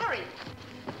 Hurry.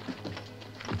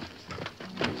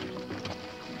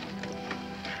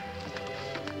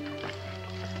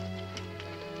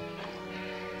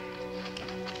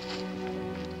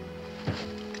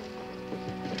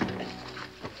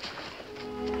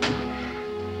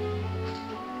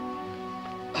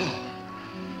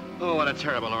 Oh, what a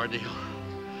terrible ordeal.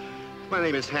 My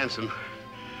name is Hanson,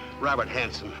 Robert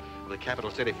Hanson, of the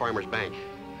Capital City Farmers Bank.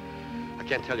 I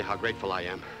can't tell you how grateful I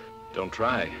am. Don't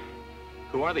try.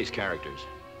 Who are these characters?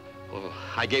 Well,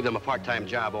 I gave them a part-time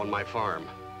job on my farm.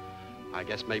 I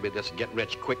guess maybe this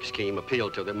get-rich-quick scheme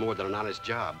appealed to them more than an honest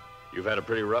job. You've had a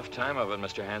pretty rough time of it,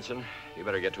 Mr. Hanson. You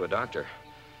better get to a doctor.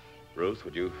 Ruth,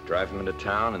 would you drive him into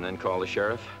town and then call the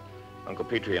sheriff? Uncle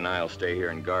Petrie and I'll stay here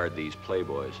and guard these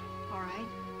playboys. All right.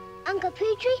 Uncle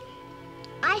Petrie,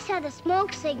 I saw the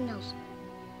smoke signals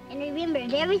and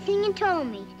remembered everything you told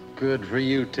me. Good for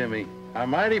you, Timmy. I'm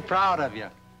mighty proud of you.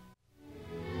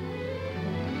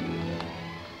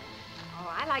 Oh,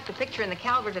 I like the picture in the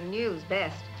Calverton News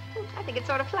best. I think it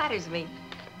sort of flatters me.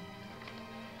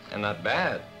 And not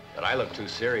bad, but I look too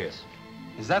serious.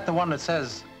 Is that the one that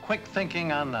says quick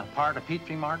thinking on the part of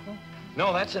Petrie Martin?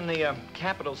 No, that's in the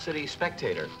Capital City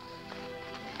Spectator.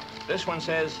 This one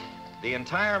says, the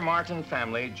entire Martin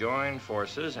family joined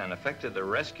forces and effected the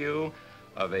rescue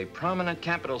of a prominent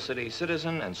capital city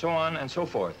citizen, and so on and so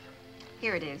forth.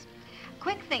 Here it is.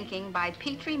 Quick thinking by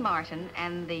Petrie Martin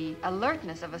and the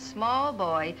alertness of a small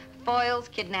boy foils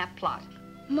kidnap plot.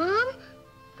 Mom,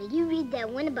 will you read that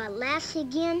one about Lassie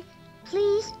again,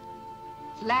 please?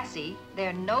 Lassie,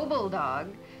 their noble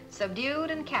dog, subdued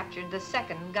and captured the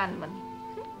second gunman.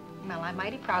 Well, I'm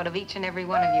mighty proud of each and every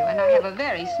one of you, and I have a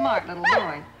very smart little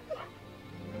boy.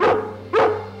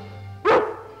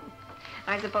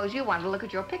 I suppose you want to look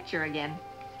at your picture again.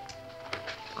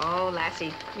 Oh,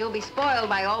 Lassie, you'll be spoiled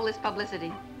by all this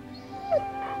publicity.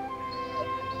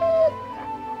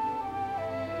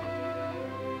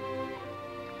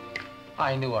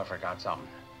 I knew I forgot something.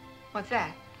 What's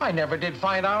that? I never did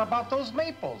find out about those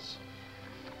maples.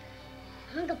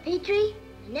 Uncle Petrie,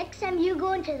 the next time you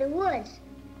go into the woods,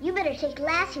 you better take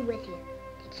Lassie with you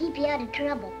to keep you out of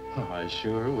trouble. Oh, I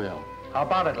sure will. How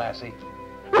about it, Lassie?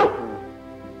 Now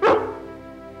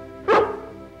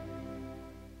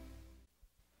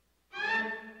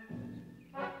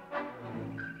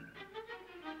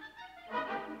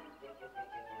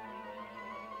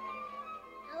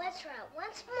let's try it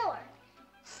once more.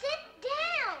 Sit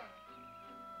down.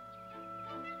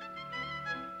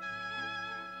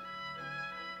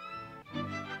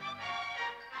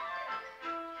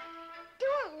 Do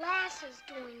what Lassie's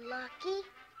doing, Lucky.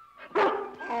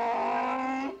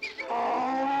 I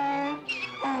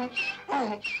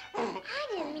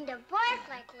didn't mean to bark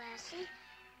like Lassie.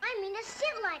 I mean to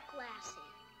sit like Lassie.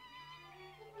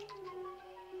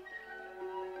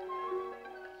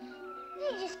 You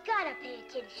just gotta pay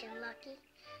attention, Lucky.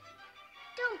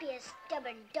 Don't be a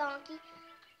stubborn donkey.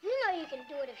 You know you can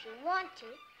do it if you want to.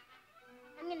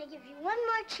 I'm gonna give you one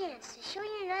more chance to show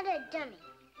you're not a dummy.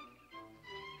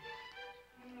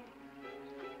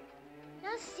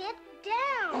 Now sit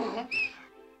down.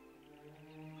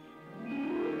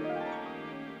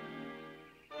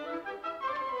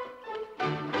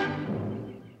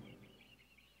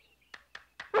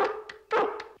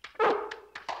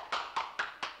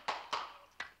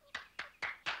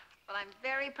 Well, I'm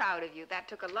very proud of you. That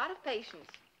took a lot of patience.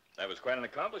 That was quite an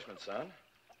accomplishment, son.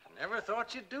 I never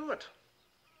thought you'd do it.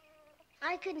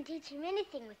 I couldn't teach him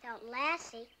anything without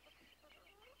Lassie.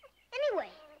 Anyway,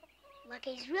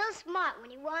 Lucky's real smart when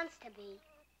he wants to be.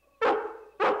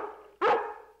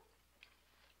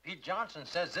 Pete Johnson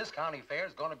says this county fair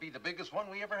is going to be the biggest one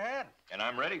we ever had. And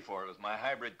I'm ready for it with my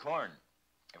hybrid corn.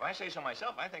 If I say so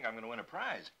myself, I think I'm going to win a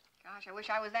prize. Gosh, I wish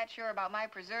I was that sure about my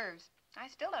preserves. I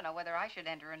still don't know whether I should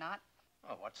enter or not.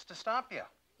 Well, what's to stop you?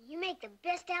 You make the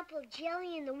best apple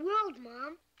jelly in the world,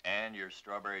 Mom. And your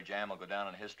strawberry jam will go down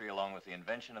in history along with the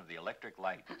invention of the electric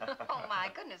light. Oh, my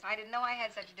goodness. I didn't know I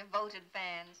had such devoted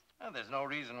fans. Well, there's no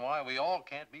reason why we all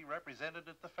can't be represented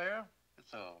at the fair.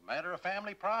 It's a matter of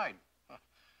family pride.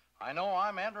 I know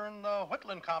I'm entering the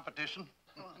whittling competition.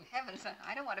 Oh, heavens,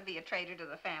 I don't want to be a traitor to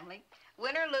the family.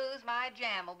 Win or lose, my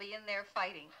jam will be in there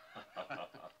fighting.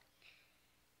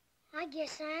 I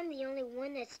guess I'm the only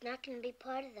one that's not going to be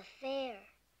part of the fair.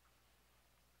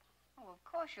 Oh, of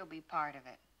course you'll be part of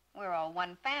it. We're all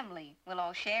one family. We'll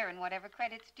all share in whatever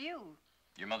credit's due.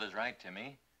 Your mother's right,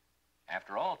 Timmy.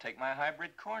 After all, take my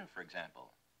hybrid corn, for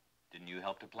example. Didn't you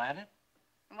help to plant it?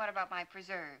 And what about my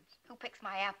preserves? Who picks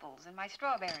my apples and my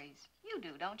strawberries? You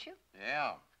do, don't you?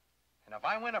 Yeah. And if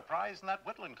I win a prize in that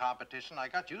whittling competition, I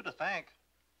got you to thank.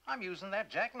 I'm using that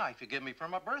jackknife you gave me for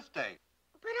my birthday.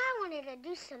 But I wanted to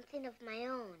do something of my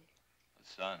own.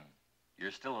 Son,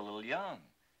 you're still a little young.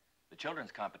 The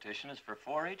children's competition is for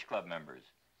 4-H club members.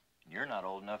 And you're not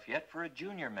old enough yet for a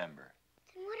junior member.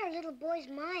 Then what are little boys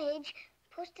my age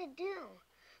supposed to do?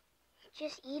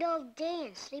 Just eat all day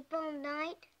and sleep all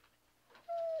night?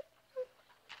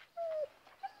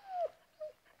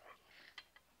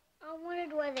 I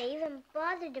wondered why they even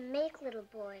bothered to make little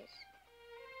boys.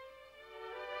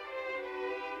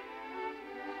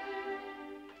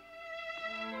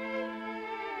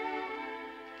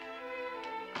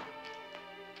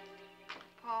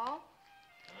 Paul?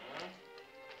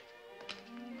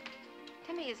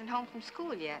 Timmy isn't home from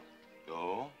school yet.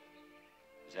 Oh?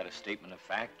 Is that a statement of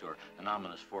fact or an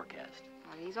ominous forecast?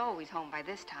 Well, he's always home by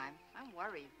this time. I'm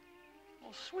worried.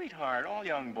 Well, sweetheart, all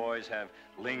young boys have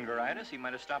lingeritis. He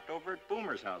might have stopped over at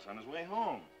Boomer's house on his way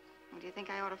home. Well, do you think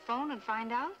I ought to phone and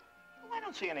find out? Well, I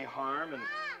don't see any harm in...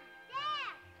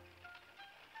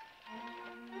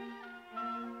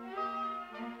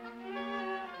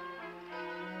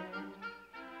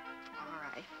 All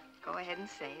right. ahead and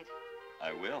say it.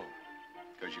 I will,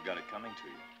 because you got it coming to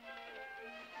you.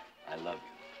 I love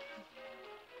you.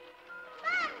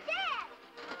 Mom, Dad!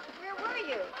 Where were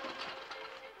you?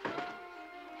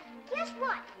 Guess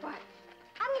what? What?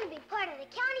 I'm going to be part of the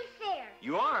county fair.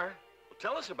 You are? Well,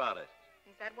 tell us about it.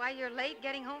 Is that why you're late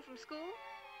getting home from school?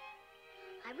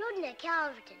 I rode into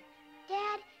Calverton.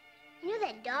 Dad, you know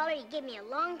that dollar you gave me a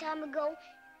long time ago?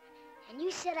 And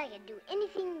you said I could do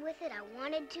anything with it I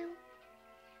wanted to?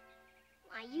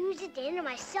 I used it to enter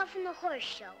myself in the horse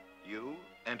show. You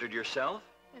entered yourself?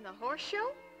 In the horse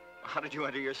show? How did you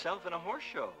enter yourself in a horse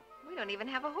show? We don't even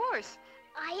have a horse.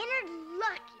 I entered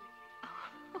Lucky.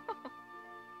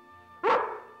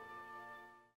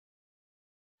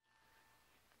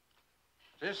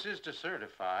 This is to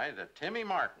certify that Timmy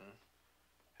Martin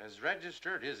has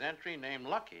registered his entry named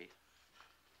Lucky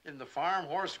in the farm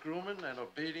horse grooming and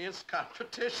obedience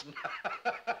competition.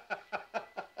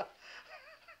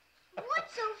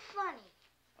 What's so funny?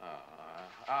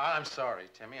 I'm sorry,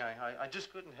 Timmy. I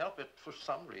just couldn't help it for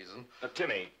some reason.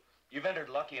 Timmy, you've entered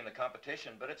Lucky in the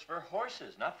competition, but it's for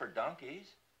horses, not for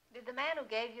donkeys. Did the man who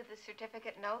gave you the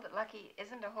certificate know that Lucky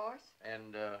isn't a horse?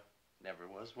 And never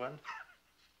was one.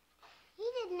 He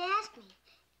didn't ask me.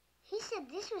 He said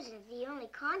this wasn't the only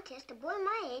contest a boy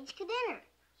my age could enter.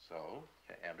 So,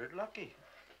 you entered Lucky.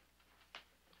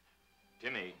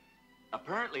 Timmy,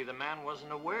 apparently the man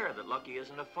wasn't aware that Lucky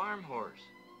isn't a farm horse.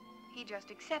 He just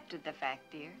accepted the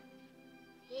fact, dear.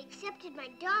 He accepted my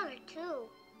dollar, too.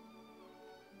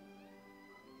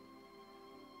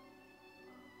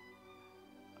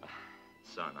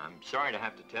 Son, I'm sorry to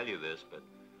have to tell you this, but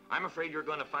I'm afraid you're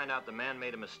going to find out the man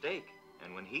made a mistake.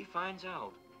 And when he finds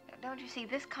out... Don't you see,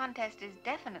 this contest is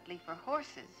definitely for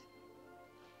horses.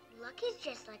 Lucky's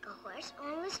just like a horse,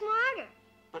 only smarter.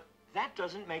 But that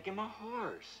doesn't make him a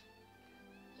horse.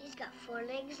 He's got 4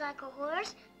 legs like a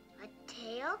horse, a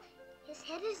tail, his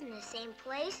head is in the same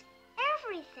place,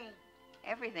 everything.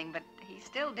 Everything, but he's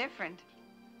still different.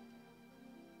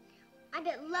 I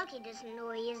bet Lucky doesn't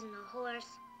know he isn't a horse.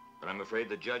 But I'm afraid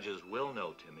the judges will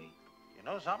know, Timmy. You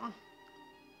know something?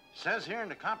 It says here in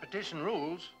the competition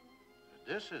rules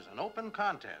that this is an open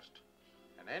contest,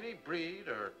 and any breed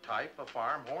or type of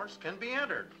farm horse can be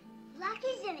entered.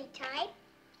 Lucky's any type.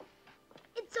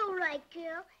 It's all right,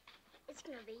 girl. It's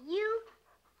gonna be you,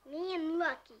 me, and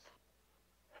Lucky.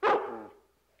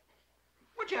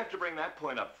 What'd you have to bring that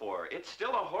point up for? It's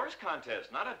still a horse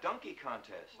contest, not a donkey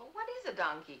contest. Well, what is a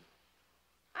donkey?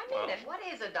 I mean Well- it. What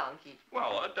is a donkey?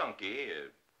 Well, a donkey,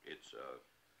 it's,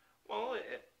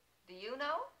 Do you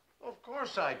know? Of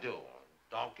course I do.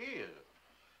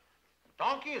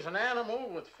 Donkey is an animal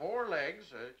with 4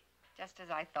 legs. Just as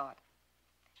I thought.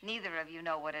 Neither of you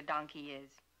know what a donkey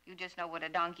is. You just know what a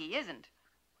donkey isn't.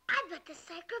 I bet the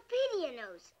encyclopedia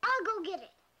knows. I'll go get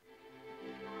it.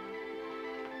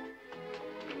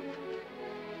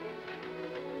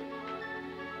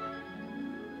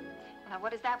 Now,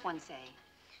 what does that one say?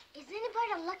 Is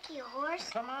anybody Lucky a horse?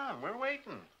 Come on, we're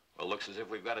waiting. Well, looks as if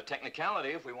we've got a technicality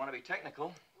if we want to be technical.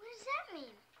 What does that mean?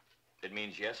 It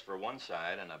means yes for one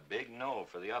side and a big no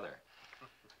for the other.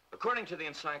 According to the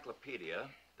encyclopedia,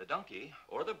 the donkey,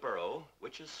 or the burro,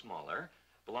 which is smaller,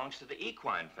 belongs to the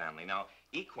equine family. Now,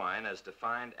 equine is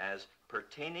defined as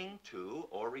pertaining to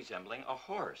or resembling a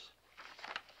horse.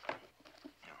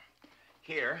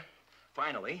 Here,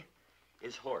 finally,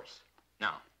 is horse.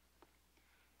 Now,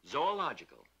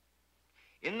 zoological.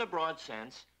 In the broad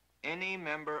sense, any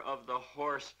member of the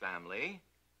horse family,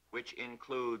 which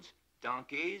includes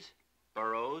donkeys,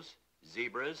 burros,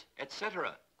 zebras,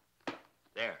 etc.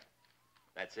 There.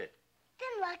 That's it.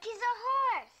 Then Lucky's a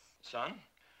horse. Son,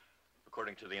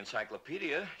 according to the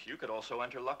encyclopedia, you could also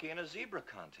enter Lucky in a zebra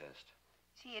contest.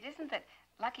 See, it isn't that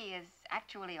Lucky is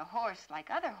actually a horse like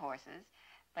other horses,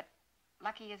 but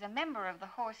Lucky is a member of the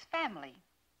horse family.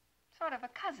 Sort of a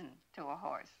cousin to a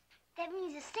horse. That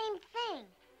means the same thing.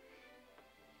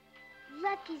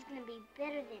 Lucky's gonna be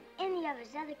better than any of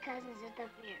his other cousins at the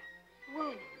fair,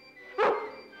 won't he?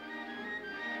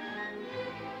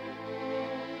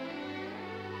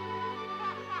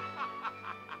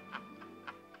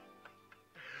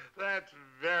 That's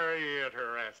very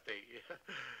interesting.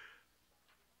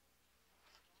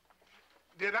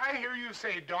 Did I hear you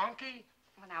say donkey?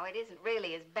 Well, now, it isn't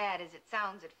really as bad as it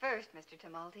sounds at first, Mr.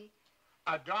 Tumulty.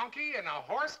 A donkey in a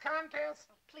horse contest?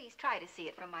 Please try to see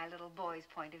it from my little boy's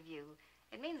point of view.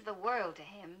 It means the world to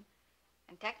him.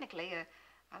 And technically,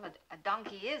 a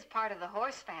donkey is part of the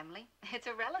horse family. It's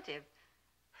a relative.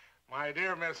 My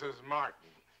dear Mrs. Martin,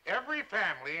 every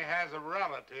family has a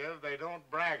relative they don't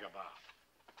brag about.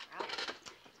 Well,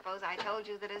 suppose I told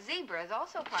you that a zebra is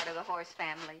also part of the horse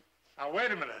family. Now,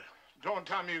 wait a minute. Don't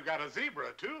tell me you got a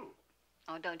zebra, too.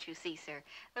 Oh, don't you see, sir?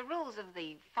 The rules of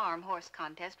the farm horse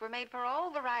contest were made for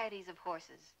all varieties of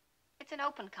horses. It's an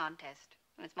open contest,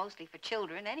 and it's mostly for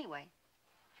children anyway.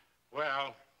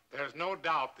 Well, there's no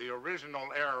doubt the original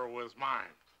error was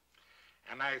mine.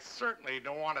 And I certainly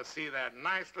don't want to see that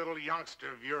nice little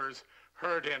youngster of yours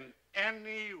hurt in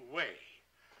any way.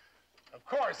 Of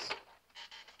course,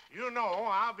 you know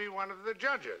I'll be one of the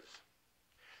judges.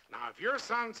 Now, if your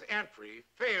son's entry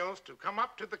fails to come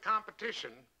up to the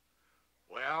competition,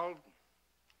 well,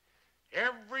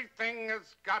 everything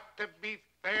has got to be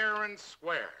fair and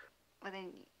square. Well,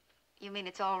 then, you mean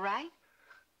it's all right?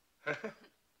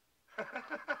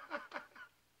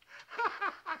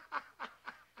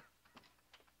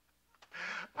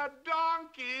 A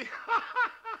donkey.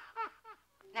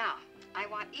 Now, I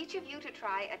want each of you to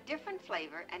try a different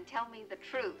flavor and tell me the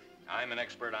truth. I'm an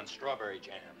expert on strawberry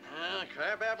jam.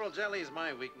 Crabapple jelly is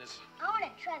my weakness. I want to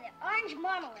try the orange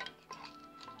marmalade.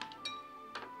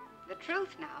 The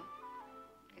truth now,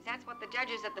 because that's what the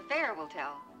judges at the fair will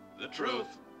tell. The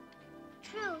truth.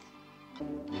 Truth.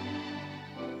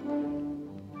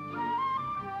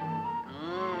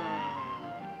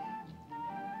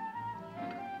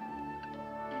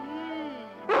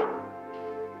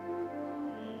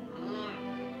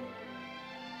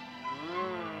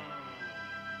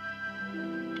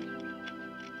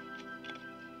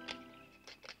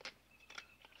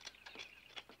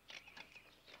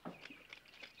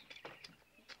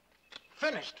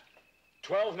 Finished.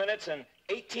 12 minutes and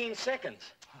 18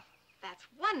 seconds. That's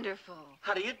wonderful.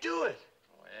 How do you do it?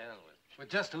 Well, with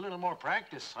just a little more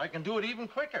practice, I can do it even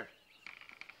quicker.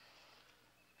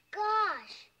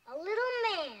 Gosh, a little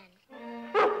man.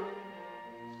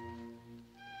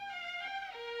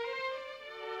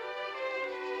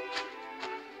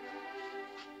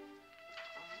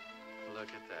 Look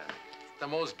at that. It's the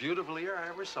most beautiful ear I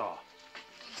ever saw.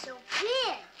 He's so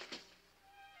big.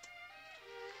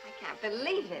 I can't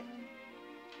believe it.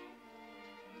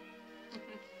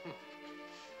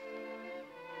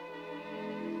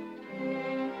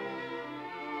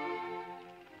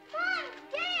 Mom,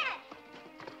 Dad!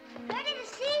 Ready to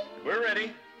see? We're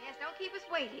ready. Yes, don't keep us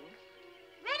waiting.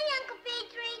 Ready, Uncle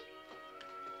Petrie?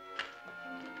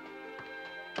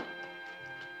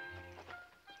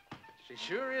 She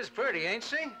sure is pretty, ain't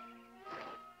she? A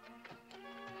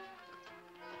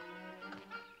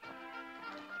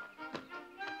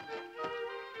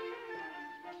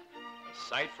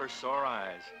sight for sore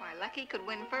eyes. Why, Lucky could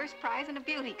win first prize in a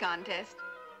beauty contest.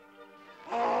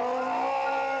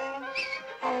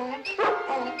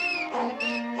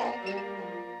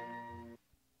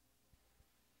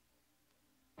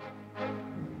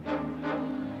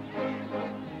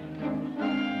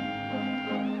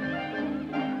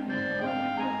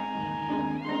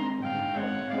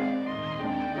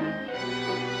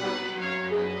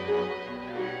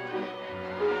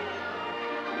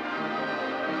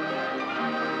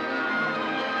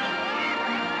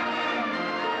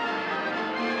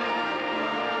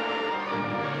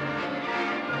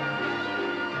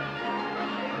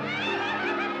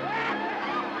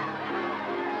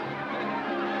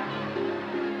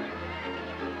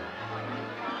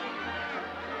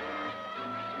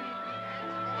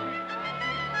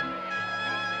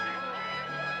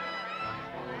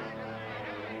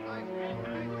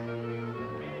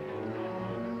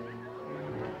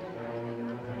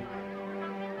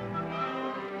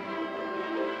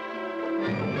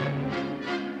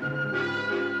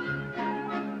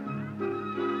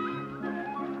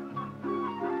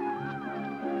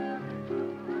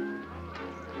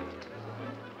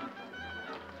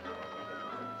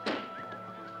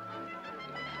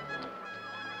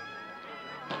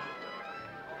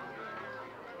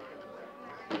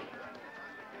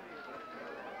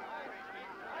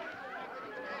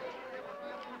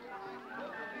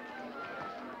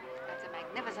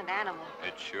 Magnificent animal.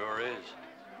 It sure is.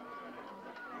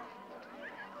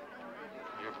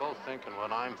 You're both thinking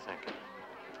what I'm thinking.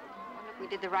 I wonder if we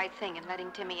did the right thing in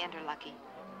letting Timmy enter, Lucky.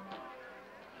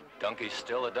 Donkey's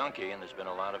still a donkey, and there's been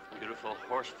a lot of beautiful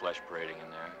horse flesh parading in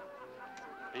there.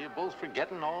 Are you both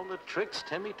forgetting all the tricks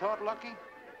Timmy taught Lucky?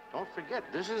 Don't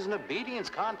forget, this is an obedience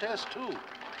contest, too.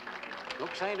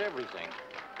 Looks ain't everything.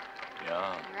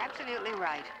 Yeah. You're absolutely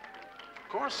right. Of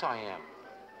course I am.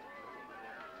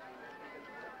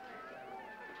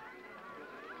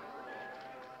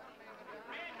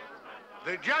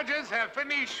 The judges have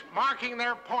finished marking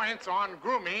their points on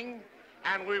grooming,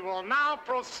 and we will now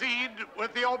proceed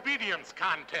with the obedience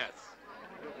contest.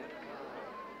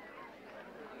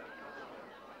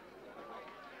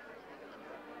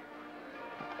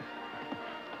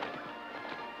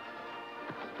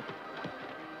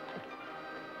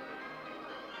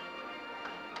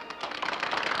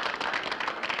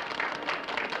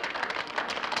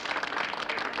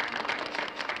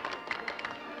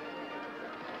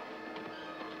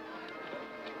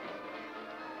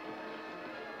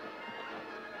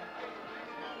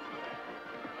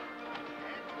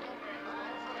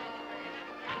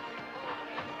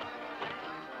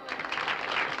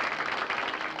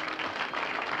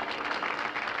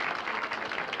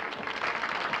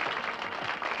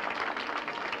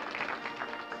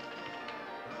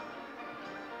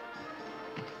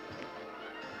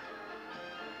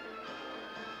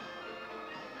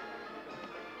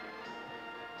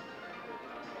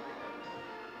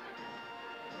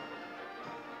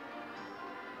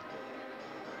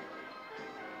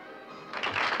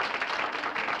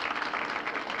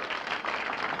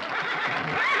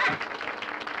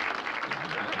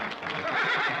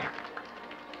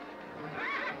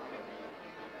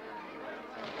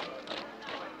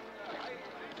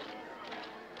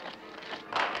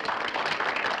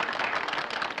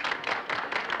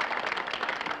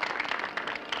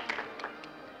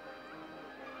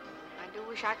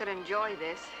 wish I could enjoy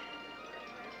this.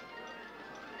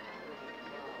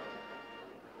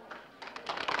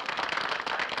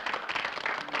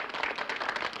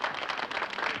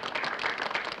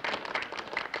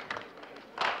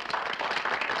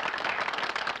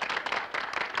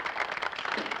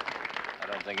 I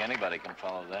don't think anybody can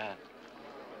follow that.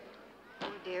 Oh,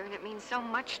 dear, and it means so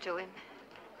much to him.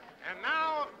 And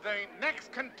now the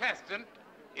next contestant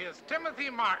is Timothy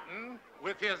Martin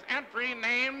with his entry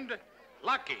named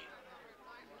Lucky.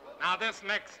 Now, this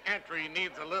next entry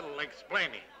needs a little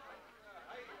explaining.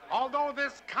 Although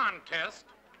this contest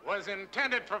was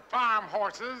intended for farm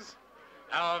horses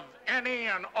of any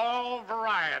and all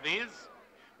varieties,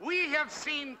 we have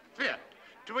seen fit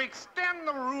to extend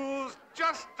the rules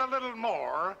just a little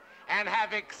more and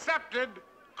have accepted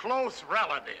close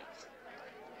relatives.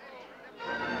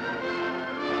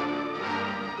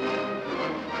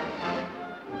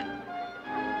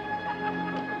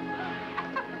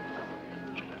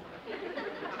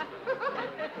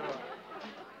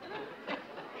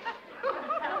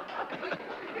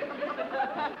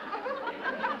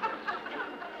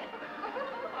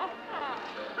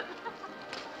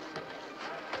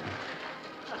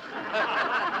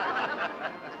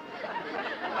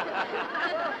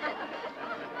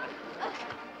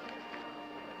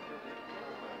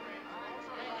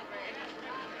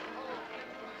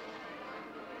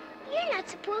 You're not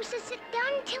supposed to sit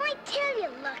down until I tell you,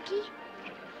 Lucky.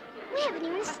 We haven't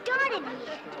even started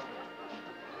yet.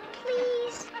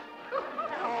 Please.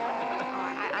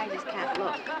 I just can't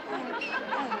look.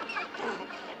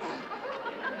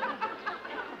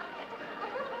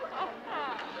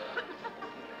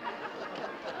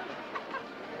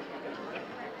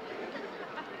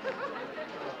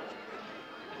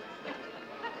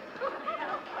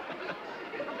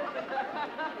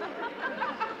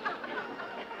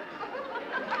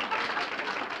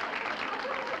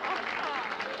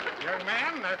 Young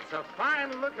man, that's a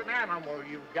fine-looking animal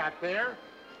you've got there,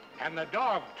 and the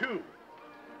dog, too.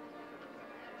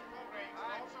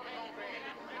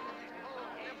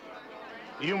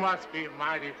 You must be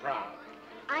mighty proud.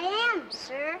 I am,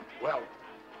 sir. Well,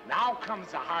 now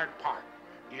comes the hard part.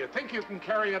 Do you think you can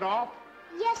carry it off?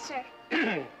 Yes, sir.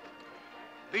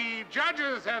 The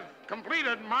judges have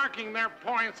completed marking their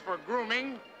points for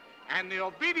grooming, and the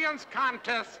obedience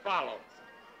contest follows.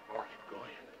 All right, go ahead.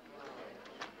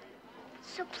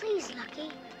 So please, Lucky,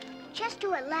 just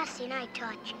do what Lassie and I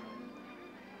taught you.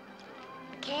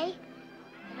 Okay?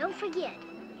 And don't forget.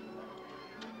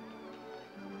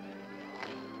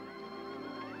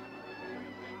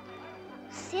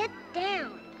 Sit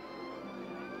down.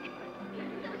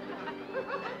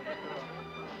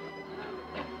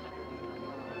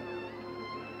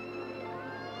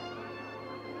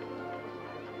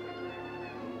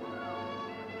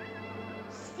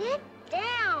 Sit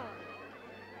down.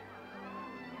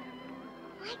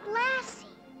 Like Lassie.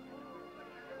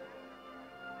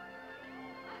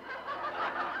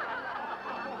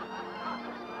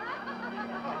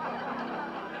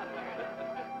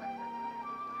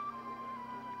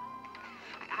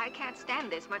 I can't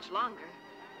stand this much longer.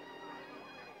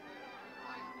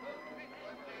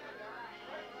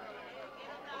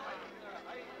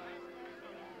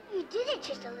 You did it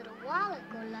just a little while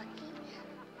ago, Lucky.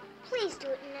 Please do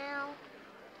it now.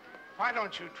 Why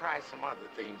don't you try some other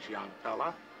things, young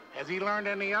fella? Has he learned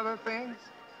any other things?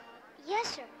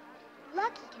 Yes, sir.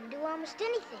 Lucky can do almost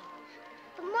anything.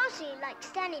 But mostly he likes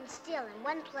standing still in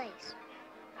one place.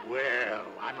 Well,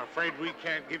 I'm afraid we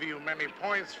can't give you many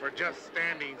points for just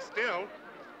standing still,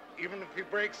 even if he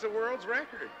breaks the world's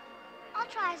record. I'll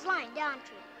try his lying down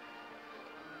trick.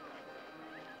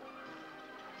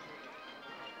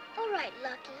 All right,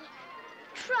 Lucky.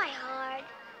 Try hard.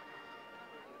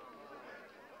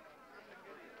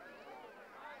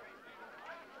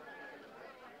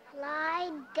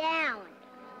 Lie down.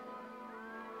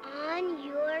 On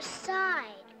your side.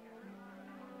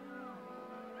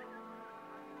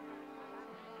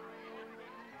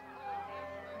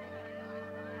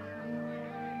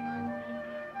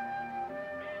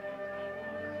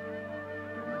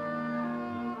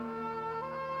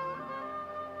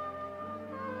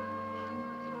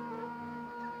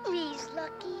 Please,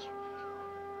 Lucky.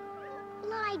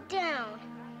 Lie down.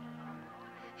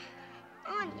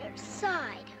 On your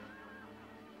side.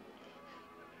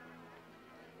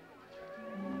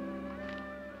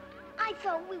 I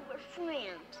thought we were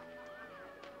friends.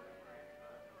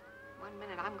 One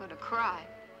minute, I'm going to cry.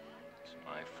 It's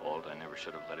my fault. I never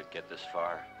should have let it get this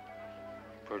far.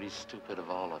 Pretty stupid of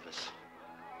all of us.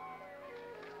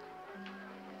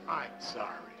 I'm sorry.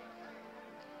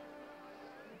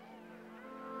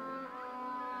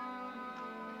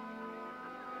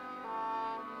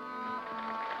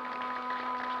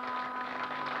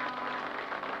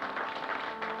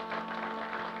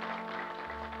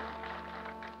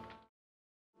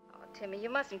 Timmy,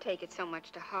 you mustn't take it so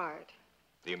much to heart.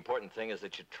 The important thing is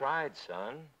that you tried,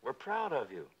 son. We're proud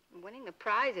of you. Winning the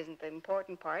prize isn't the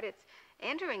important part. It's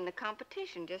entering the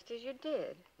competition just as you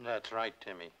did. That's right,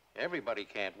 Timmy. Everybody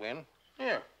can't win.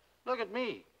 Here, look at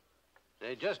me.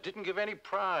 They just didn't give any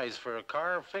prize for a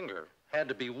carved finger. Had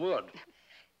to be wood.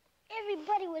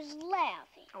 Everybody was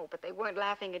laughing. Oh, but they weren't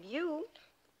laughing at you.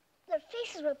 Their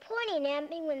faces were pointing at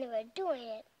me when they were doing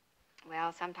it.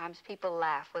 Well, sometimes people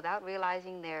laugh without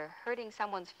realizing they're hurting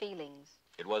someone's feelings.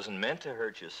 It wasn't meant to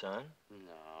hurt you, son.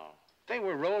 No. They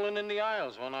were rolling in the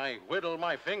aisles when I whittled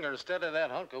my finger instead of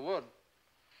that hunk of wood.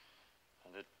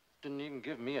 And it didn't even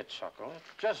give me a chuckle. It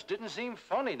just didn't seem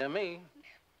funny to me.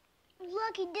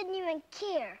 Lucky didn't even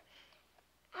care.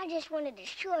 I just wanted to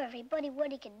show everybody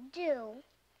what he could do.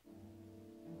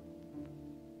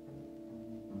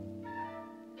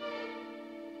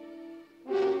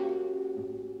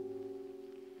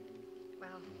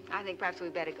 Well, I think perhaps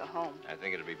we'd better go home. I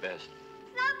think it'll be best.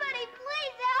 Somebody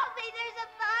please help me. There's a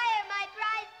fire. My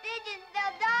prize pigeons,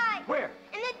 they'll die. Where?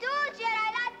 In the tool shed.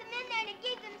 I locked them in there to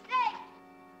keep them safe.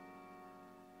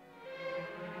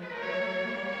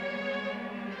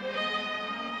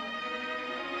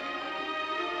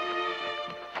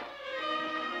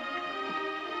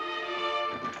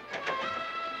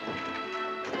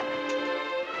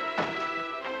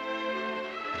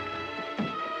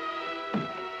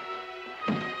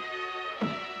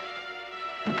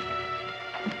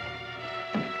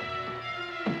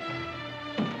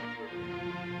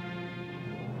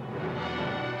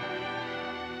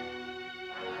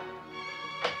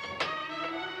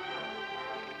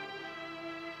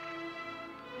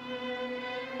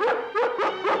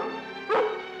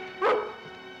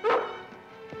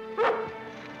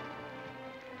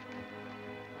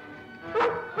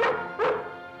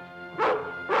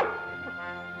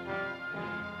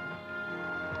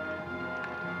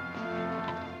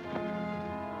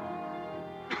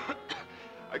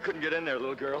 I couldn't get in there,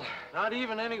 little girl. Not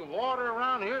even any water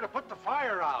around here to put the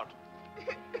fire out.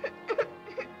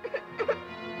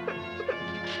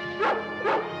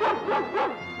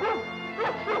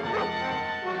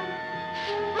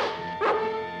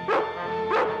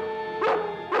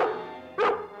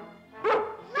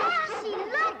 Lassie,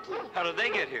 Lucky! How did they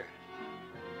get here?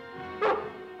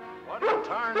 What in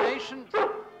tarnation?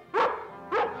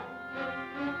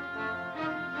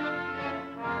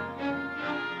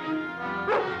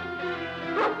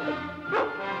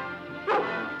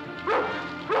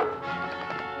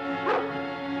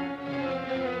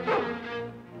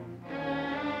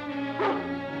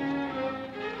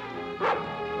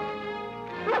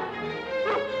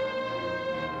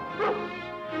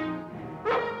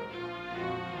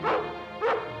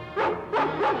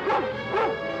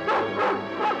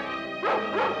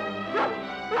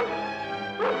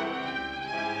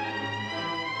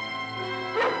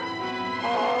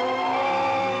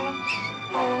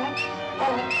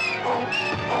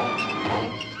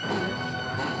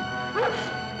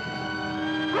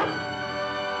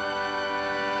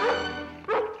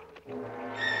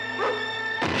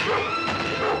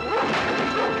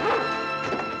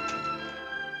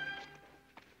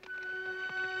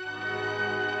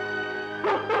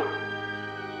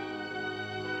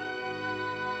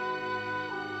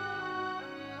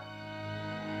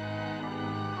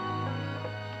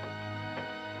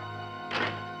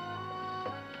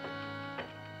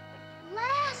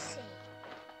 Lassie!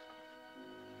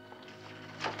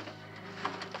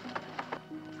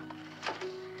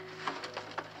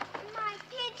 My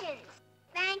pigeons.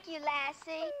 Thank you,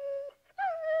 Lassie.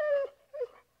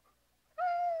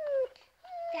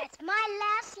 That's my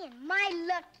Lassie and my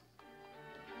Lucky.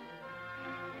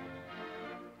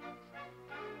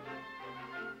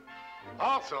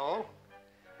 Also,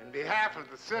 in behalf of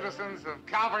the citizens of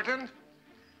Calverton,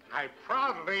 I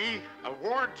proudly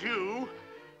award you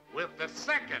with the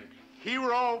second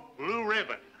Hero Blue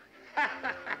Ribbon.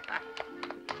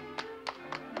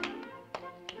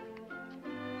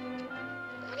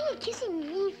 What are you kissing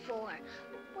me for?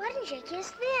 Why didn't you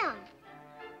kiss them?